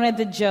ahead of one of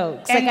the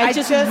jokes. And I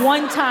just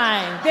one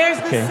time.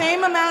 There's the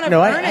same amount of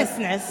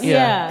earnestness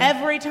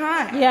every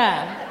time.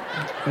 Yeah.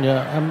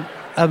 Yeah,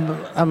 I'm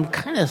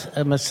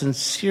a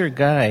sincere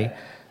guy,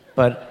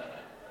 but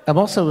I'm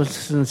also a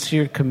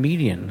sincere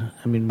comedian.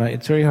 I mean,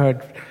 it's very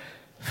hard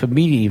for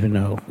me to even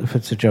know if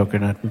it's a joke or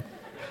not.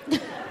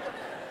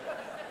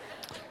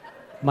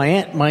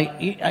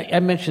 I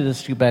mentioned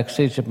this to you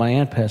backstage that my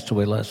aunt passed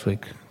away last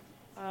week.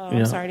 Oh,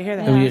 I'm sorry to hear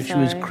that. She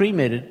was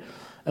cremated,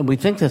 and we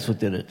think that's what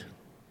did it.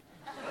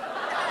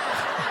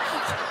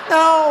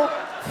 No,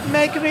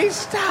 make me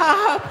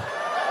stop.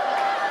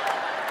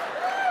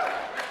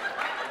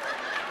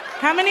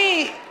 How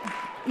many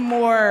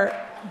more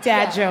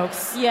dad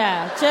jokes?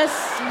 Yeah,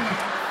 just...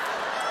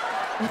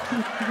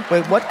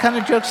 Wait, what kind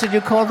of jokes did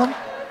you call them?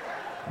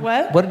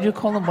 What? What did you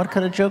call them? What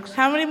kind of jokes?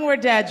 How many more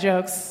dad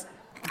jokes?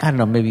 I don't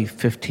know, maybe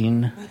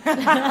 15.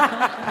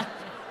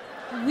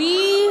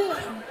 We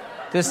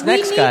This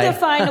next need guy. to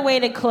find a way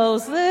to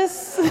close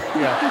this. Okay.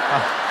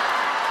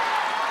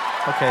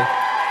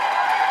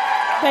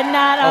 But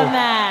not on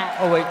that.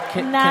 Oh wait,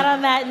 Not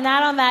on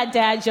that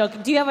dad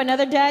joke. Do you have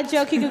another dad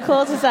joke you could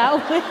close us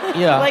out with?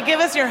 Yeah. Like, give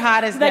us your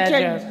hottest Like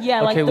dad your- joke.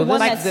 yeah, like the one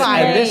that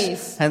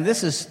slays. And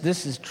this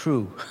is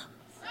true.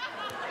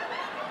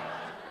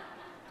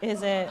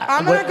 Is it?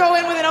 I'm going to go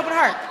in with an open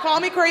heart. Call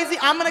me crazy.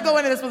 I'm going to go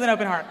into this with an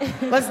open heart.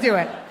 Let's do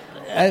it.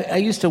 I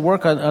used to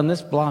work on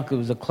this block. There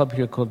was a club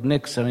here called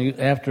Nick's, and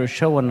after a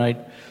show one night,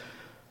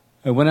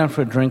 I went out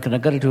for a drink, and I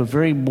got into a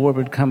very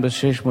morbid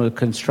conversation with a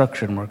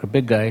construction worker, a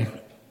big guy.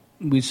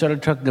 We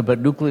started talking about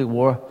nuclear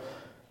war,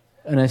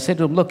 and I said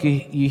to him, look,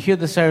 you hear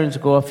the sirens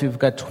go off, you've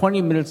got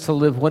 20 minutes to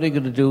live, what are you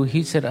going to do?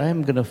 He said,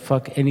 I'm going to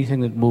fuck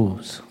anything that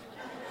moves.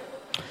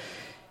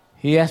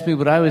 He asked me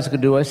what I was going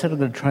to do. I said, I'm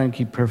going to try and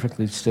keep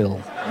perfectly still.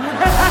 Okay,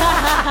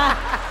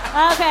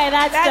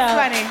 that's dope.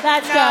 Funny.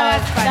 That's No, dope.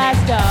 that's funny. That's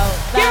dope.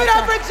 Give it That's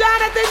up dope. for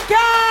Jonathan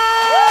Cobb!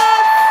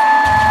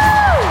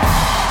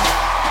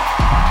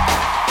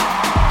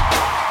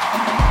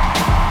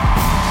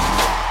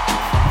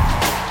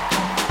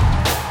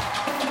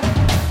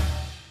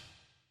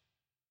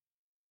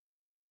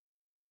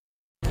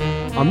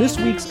 this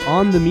week's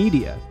On the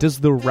Media, does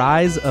the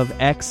rise of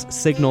X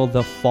signal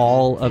the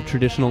fall of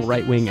traditional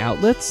right-wing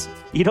outlets?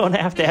 You don't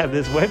have to have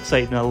this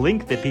website and a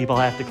link that people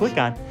have to click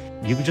on.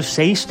 You can just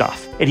say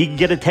stuff, and he can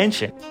get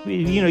attention.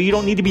 You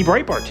don't need to be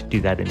Breitbart to do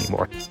that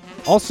anymore.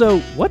 Also,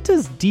 what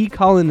does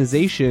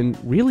decolonization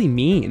really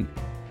mean?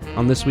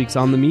 On this week's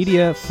On the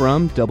Media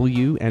from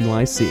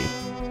WNYC.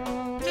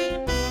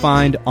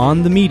 Find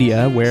On the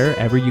Media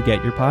wherever you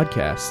get your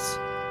podcasts.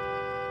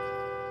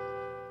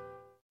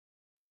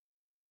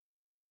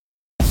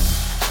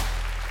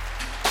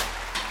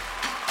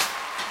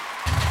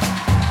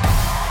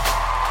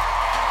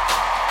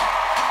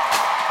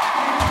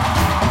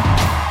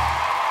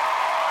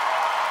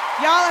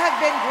 Y'all have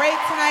been great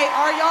tonight.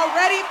 Are y'all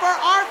ready for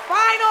our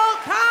final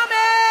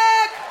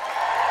comic?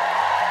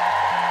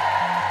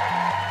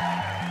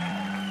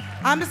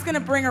 I'm just going to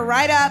bring her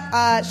right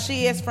up.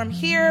 She is from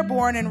here,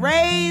 born and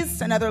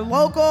raised, another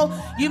local.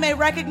 You may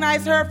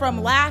recognize her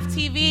from Laugh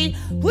TV.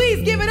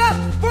 Please give it up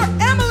for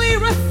Emily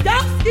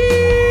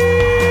Rostowski.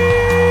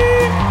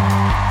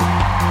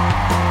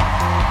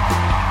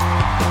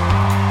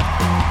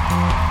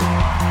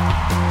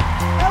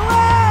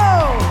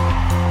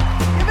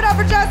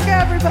 For Jessica,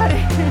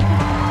 everybody.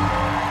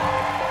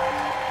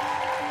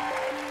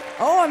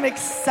 Oh, I'm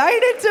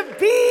excited to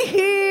be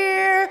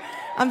here.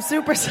 I'm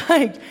super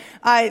psyched.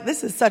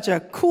 This is such a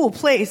cool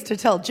place to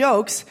tell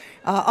jokes,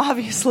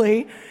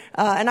 obviously.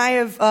 And I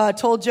have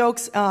told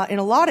jokes in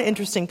a lot of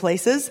interesting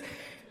places.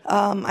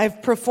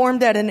 I've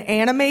performed at an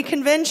anime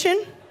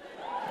convention.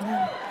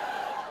 Yeah,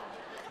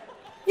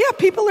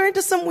 people are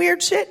into some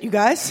weird shit, you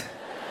guys.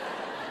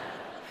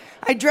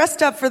 I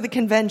dressed up for the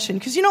convention.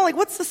 Because,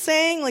 what's the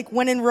saying? Like,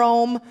 when in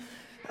Rome,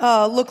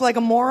 look like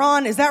a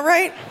moron. Is that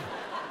right?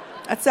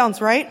 That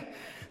sounds right.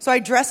 So I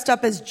dressed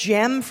up as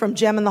Jem from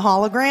Jem and the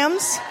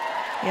Holograms.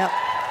 Yep.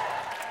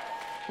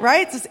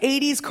 Right? It's this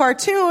 80s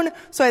cartoon.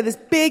 So I had this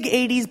big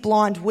 80s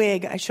blonde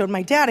wig. I showed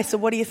my dad. I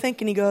said, what do you think?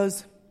 And he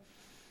goes,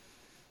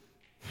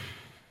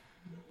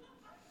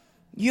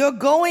 you're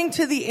going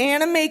to the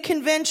anime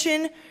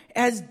convention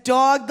as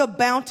Dog the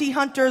Bounty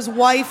Hunter's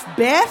wife,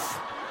 Beth?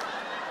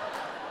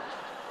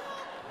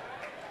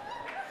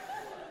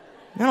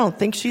 I don't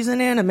think she's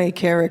an anime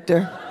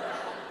character.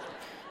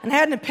 And I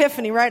had an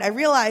epiphany, right? I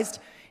realized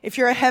if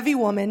you're a heavy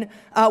woman,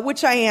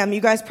 which I am, you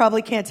guys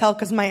probably can't tell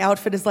because my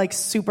outfit is like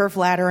super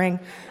flattering.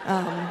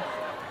 I'll do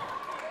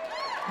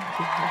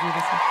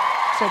this one.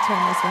 Should I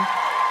turn this one?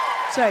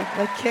 Should I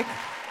like kick?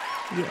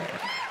 Yeah.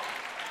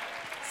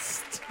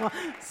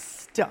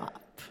 Stop.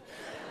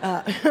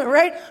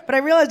 Right? But I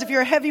realized if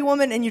you're a heavy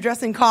woman and you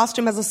dress in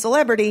costume as a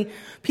celebrity,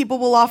 people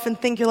will often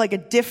think you're like a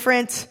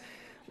different,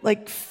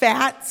 like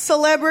fat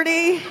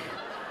celebrity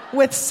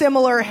with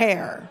similar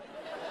hair.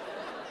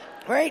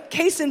 Right?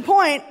 Case in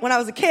point, when I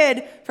was a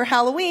kid, for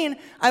Halloween,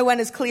 I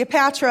went as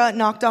Cleopatra,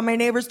 knocked on my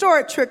neighbor's door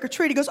at trick or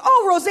treat. He goes,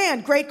 oh,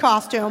 Roseanne, great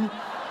costume.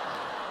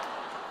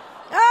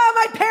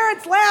 My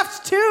parents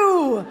laughed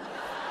too.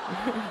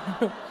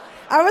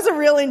 I was a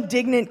real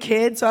indignant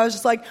kid, so I was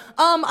just like,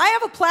 I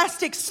have a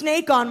plastic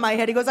snake on my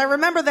head. He goes, I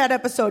remember that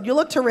episode. You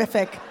look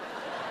terrific.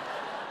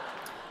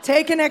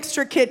 Take an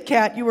extra Kit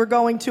Kat. You were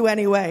going to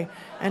anyway.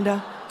 And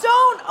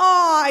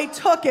I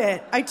took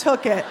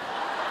it.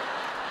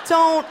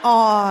 Don't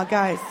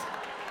guys.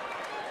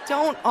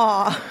 Don't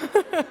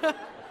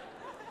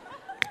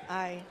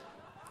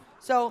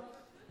So,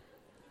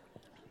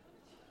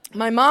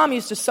 my mom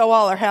used to sew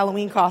all our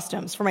Halloween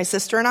costumes for my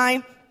sister and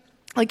I,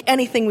 like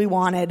anything we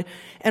wanted.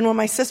 And when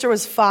my sister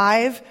was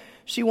 5,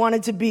 she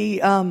wanted to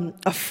be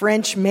a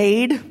French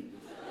maid.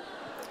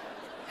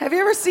 Have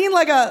you ever seen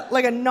like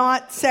a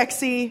not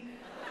sexy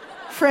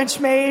French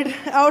maid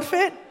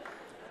outfit?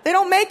 They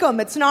don't make them.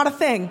 It's not a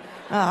thing.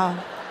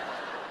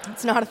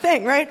 It's not a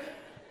thing, right?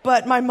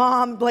 But my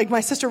mom,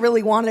 my sister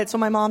really wanted it, so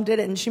my mom did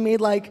it, and she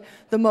made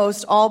the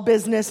most all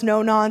business,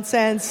 no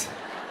nonsense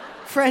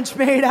French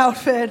maid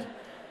outfit.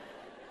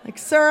 Like,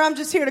 sir, I'm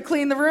just here to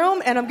clean the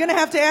room, and I'm gonna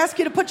have to ask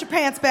you to put your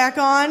pants back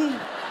on.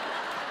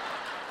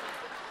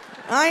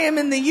 I am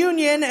in the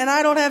union, and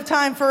I don't have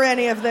time for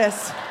any of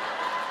this.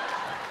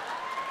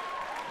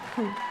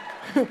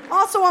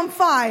 Also, I'm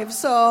 5,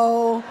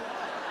 so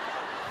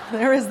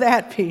there is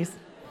that piece.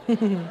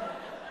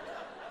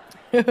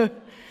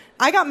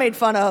 I got made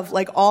fun of,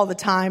 all the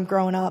time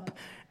growing up.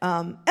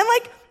 And, I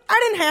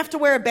didn't have to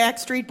wear a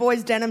Backstreet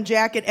Boys denim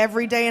jacket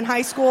every day in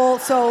high school,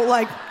 so,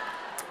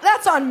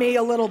 that's on me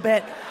a little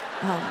bit.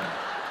 Did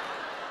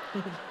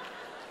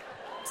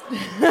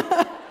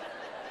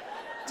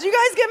you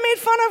guys get made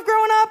fun of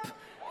growing up?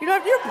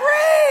 You're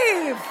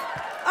brave!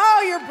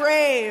 Oh, you're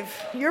brave.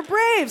 You're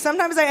brave.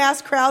 Sometimes I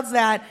ask crowds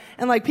that,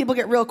 and, people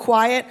get real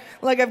quiet.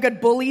 I've got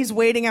bullies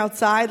waiting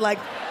outside,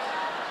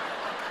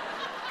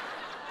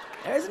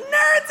 there's nerds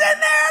in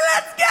there,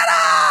 let's get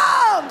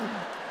them!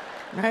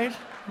 Right?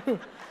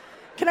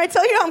 Can I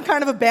tell you how I'm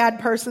kind of a bad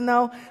person,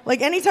 though?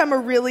 Anytime a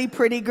really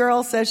pretty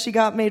girl says she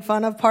got made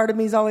fun of, part of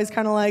me is always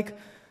kind of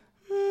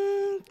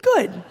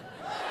good.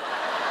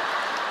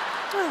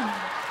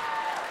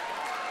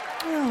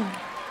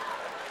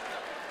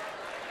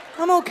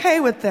 I'm okay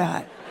with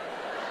that.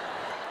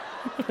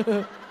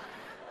 So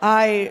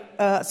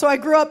I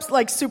grew up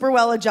like super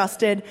well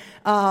adjusted,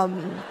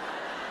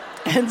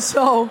 and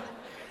so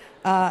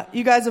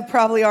you guys have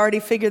probably already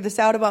figured this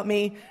out about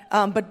me.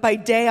 But by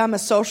day I'm a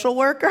social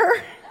worker.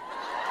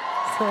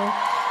 So,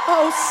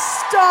 oh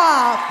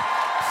stop!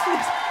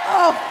 Please,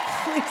 oh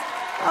please,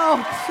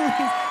 oh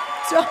please,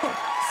 don't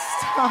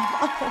stop!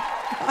 Oh,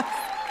 God.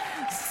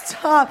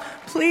 Stop!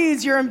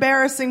 Please, you're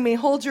embarrassing me.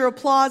 Hold your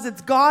applause.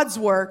 It's God's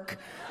work.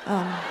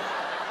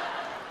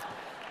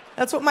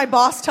 That's what my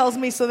boss tells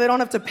me so they don't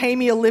have to pay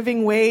me a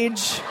living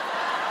wage.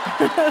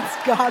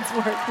 That's God's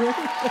work.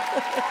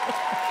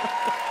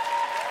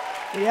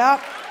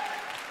 Yep.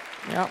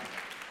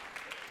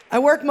 I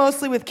work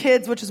mostly with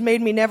kids, which has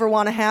made me never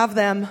want to have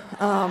them.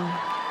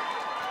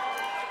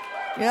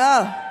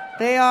 Yeah,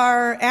 they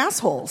are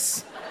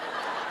assholes.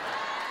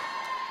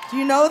 Do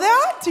you know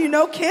that? Do you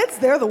know kids?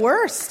 They're the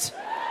worst.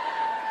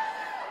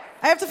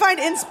 I have to find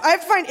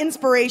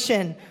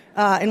inspiration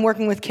in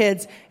working with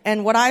kids.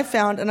 And what I've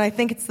found, and I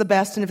think it's the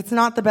best, and if it's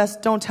not the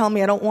best, don't tell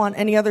me. I don't want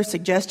any other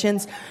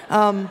suggestions,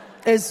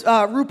 is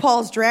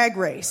RuPaul's Drag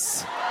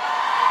Race.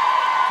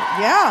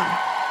 Yeah.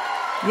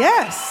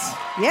 Yes.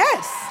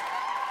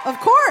 Of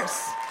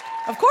course.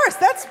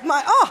 That's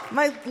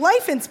my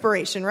life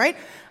inspiration, right?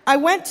 I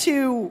went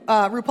to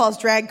RuPaul's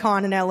Drag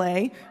Con in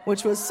LA,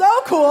 which was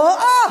so cool.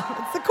 Oh,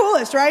 it's the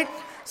coolest, right?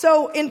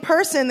 So in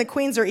person, the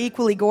queens are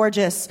equally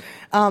gorgeous,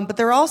 but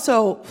they're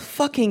also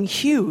fucking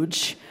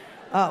huge,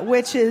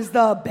 which is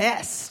the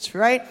best,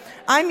 right?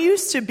 I'm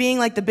used to being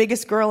like the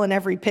biggest girl in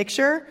every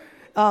picture,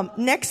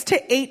 next to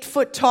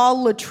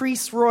 8-foot-tall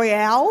Latrice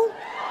Royale.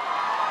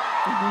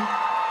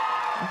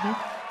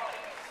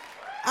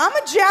 I'm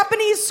a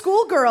Japanese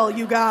schoolgirl,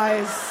 you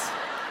guys.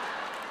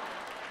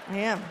 I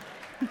am.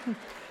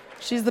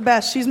 She's the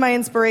best. She's my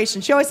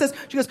inspiration. She always says,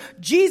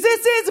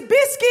 Jesus is a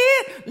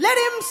biscuit, let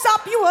him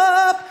sop you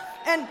up.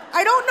 And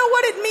I don't know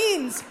what it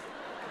means,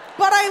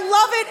 but I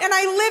love it and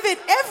I live it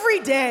every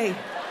day.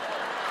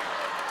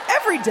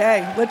 Every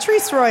day.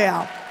 Latrice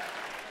Royale.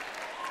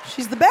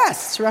 She's the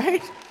best,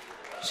 right?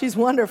 She's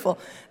wonderful.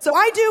 So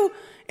I do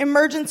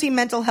emergency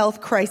mental health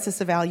crisis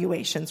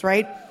evaluations,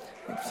 right?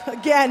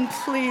 Again,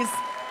 please,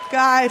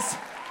 guys,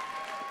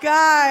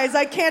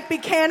 I can't be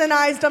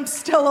canonized. I'm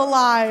still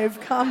alive.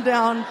 Calm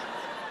down.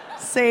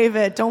 Save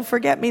it. Don't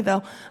forget me,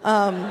 though.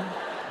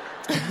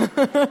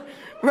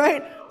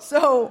 Right?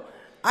 So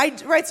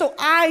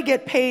I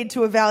get paid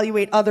to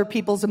evaluate other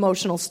people's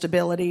emotional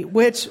stability,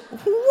 which,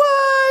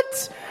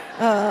 what?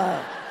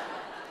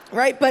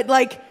 Right? But,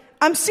 like,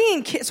 I'm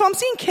seeing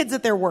kids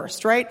at their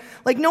worst, right?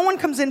 Like, no one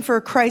comes in for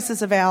a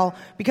crisis eval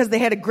because they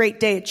had a great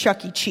day at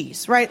Chuck E.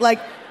 Cheese, right?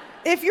 Like,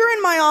 if you're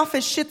in my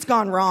office, shit's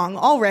gone wrong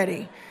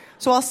already.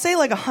 So I'll say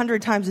like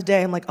 100 times a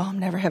day, I'm like, oh, I'm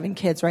never having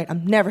kids, right?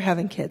 I'm never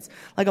having kids.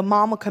 Like a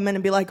mom will come in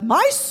and be like,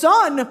 my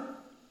son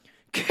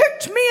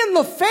kicked me in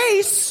the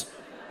face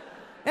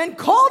and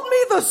called me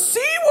the C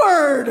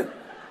word.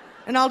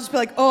 And I'll just be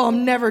like, oh,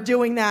 I'm never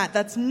doing that.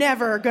 That's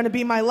never going to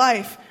be my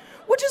life.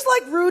 Which is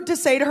like rude to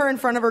say to her in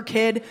front of her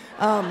kid.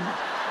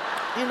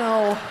 You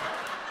know.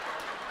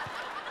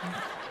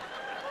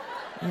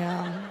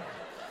 Yeah.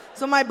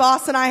 So my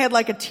boss and I had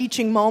like a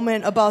teaching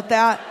moment about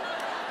that,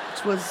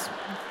 which was...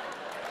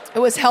 It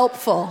was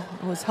helpful.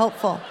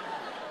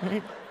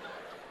 Right?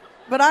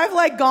 But I've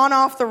like gone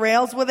off the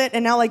rails with it,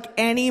 and now like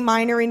any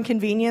minor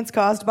inconvenience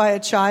caused by a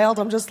child,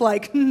 I'm just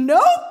like,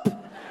 nope.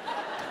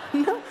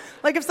 No.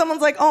 Like if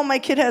someone's like, oh, my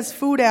kid has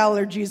food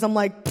allergies, I'm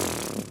like,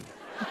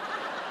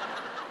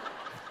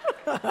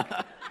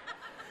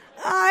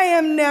 I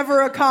am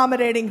never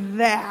accommodating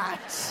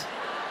that.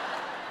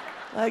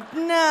 Like,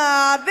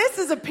 nah, this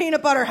is a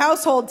peanut butter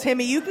household,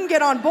 Timmy. You can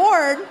get on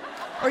board,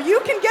 or you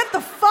can get the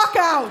fuck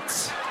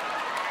out.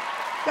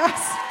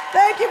 Guys,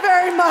 thank you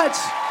very much.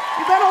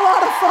 You've been a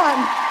lot of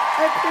fun.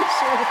 I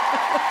appreciate it.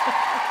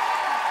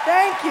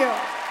 Thank you.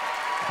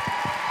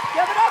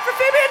 Give it up for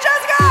Phoebe and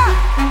Jessica!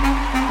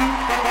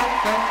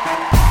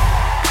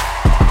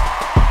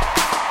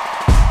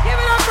 Give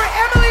it up for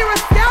Emily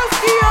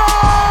Raskowski!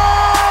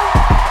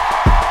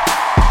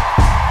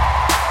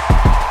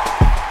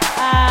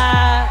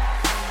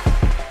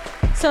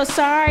 So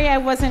sorry I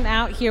wasn't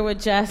out here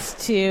with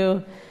Jess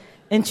to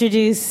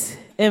introduce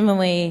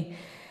Emily,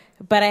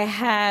 but I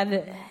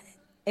had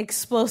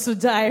explosive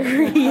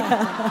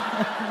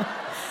diarrhea.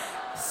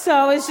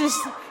 So it's just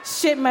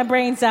shitting my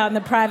brains out in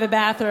the private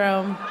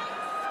bathroom.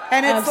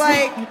 And it's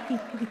like,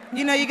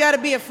 you know, you got to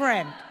be a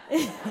friend.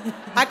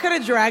 I could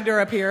have dragged her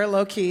up here,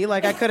 low-key.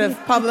 Like, I could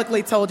have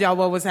publicly told y'all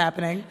what was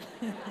happening.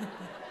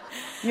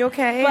 You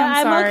okay? But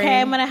I'm sorry.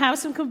 okay. I'm going to have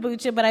some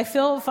kombucha, but I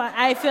feel fine.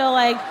 I feel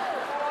like...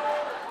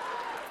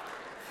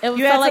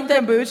 You had like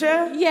some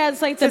kombucha? Yeah,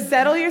 it's like... To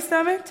settle your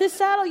stomach? To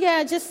settle,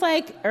 yeah. Just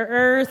like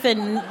earth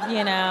and,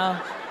 you know...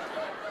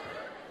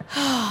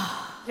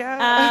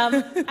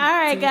 Yeah. All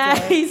right,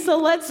 guys. So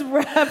let's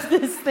wrap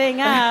this thing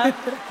up.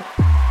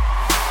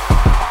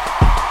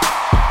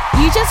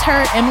 You just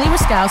heard Emily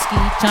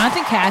Raskowski,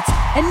 Jonathan Katz,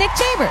 and Nick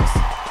Chambers.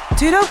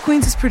 Two Dope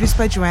Queens is produced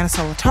by Joanna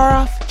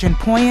Solitaroff, Jen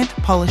Poyant,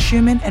 Paula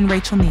Schumann, and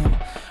Rachel Neal.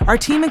 Our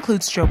team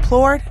includes Joe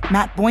Plord,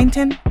 Matt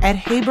Boynton, Ed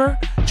Haber,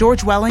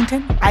 George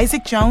Wellington,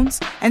 Isaac Jones,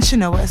 and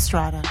Shanoa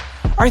Estrada.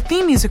 Our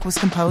theme music was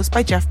composed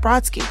by Jeff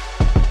Brodsky.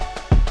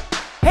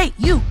 Hey,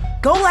 you!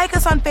 Go like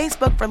us on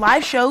Facebook for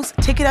live shows,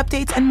 ticket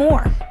updates, and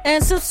more.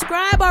 And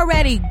subscribe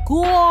already.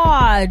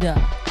 God.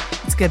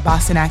 It's a good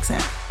Boston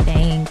accent.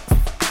 Thanks.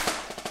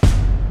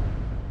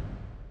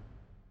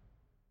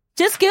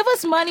 Just give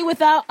us money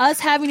without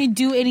us having to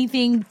do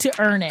anything to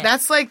earn it.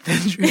 That's like the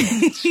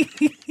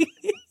dream.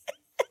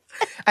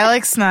 I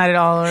like snotted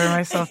all over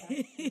myself.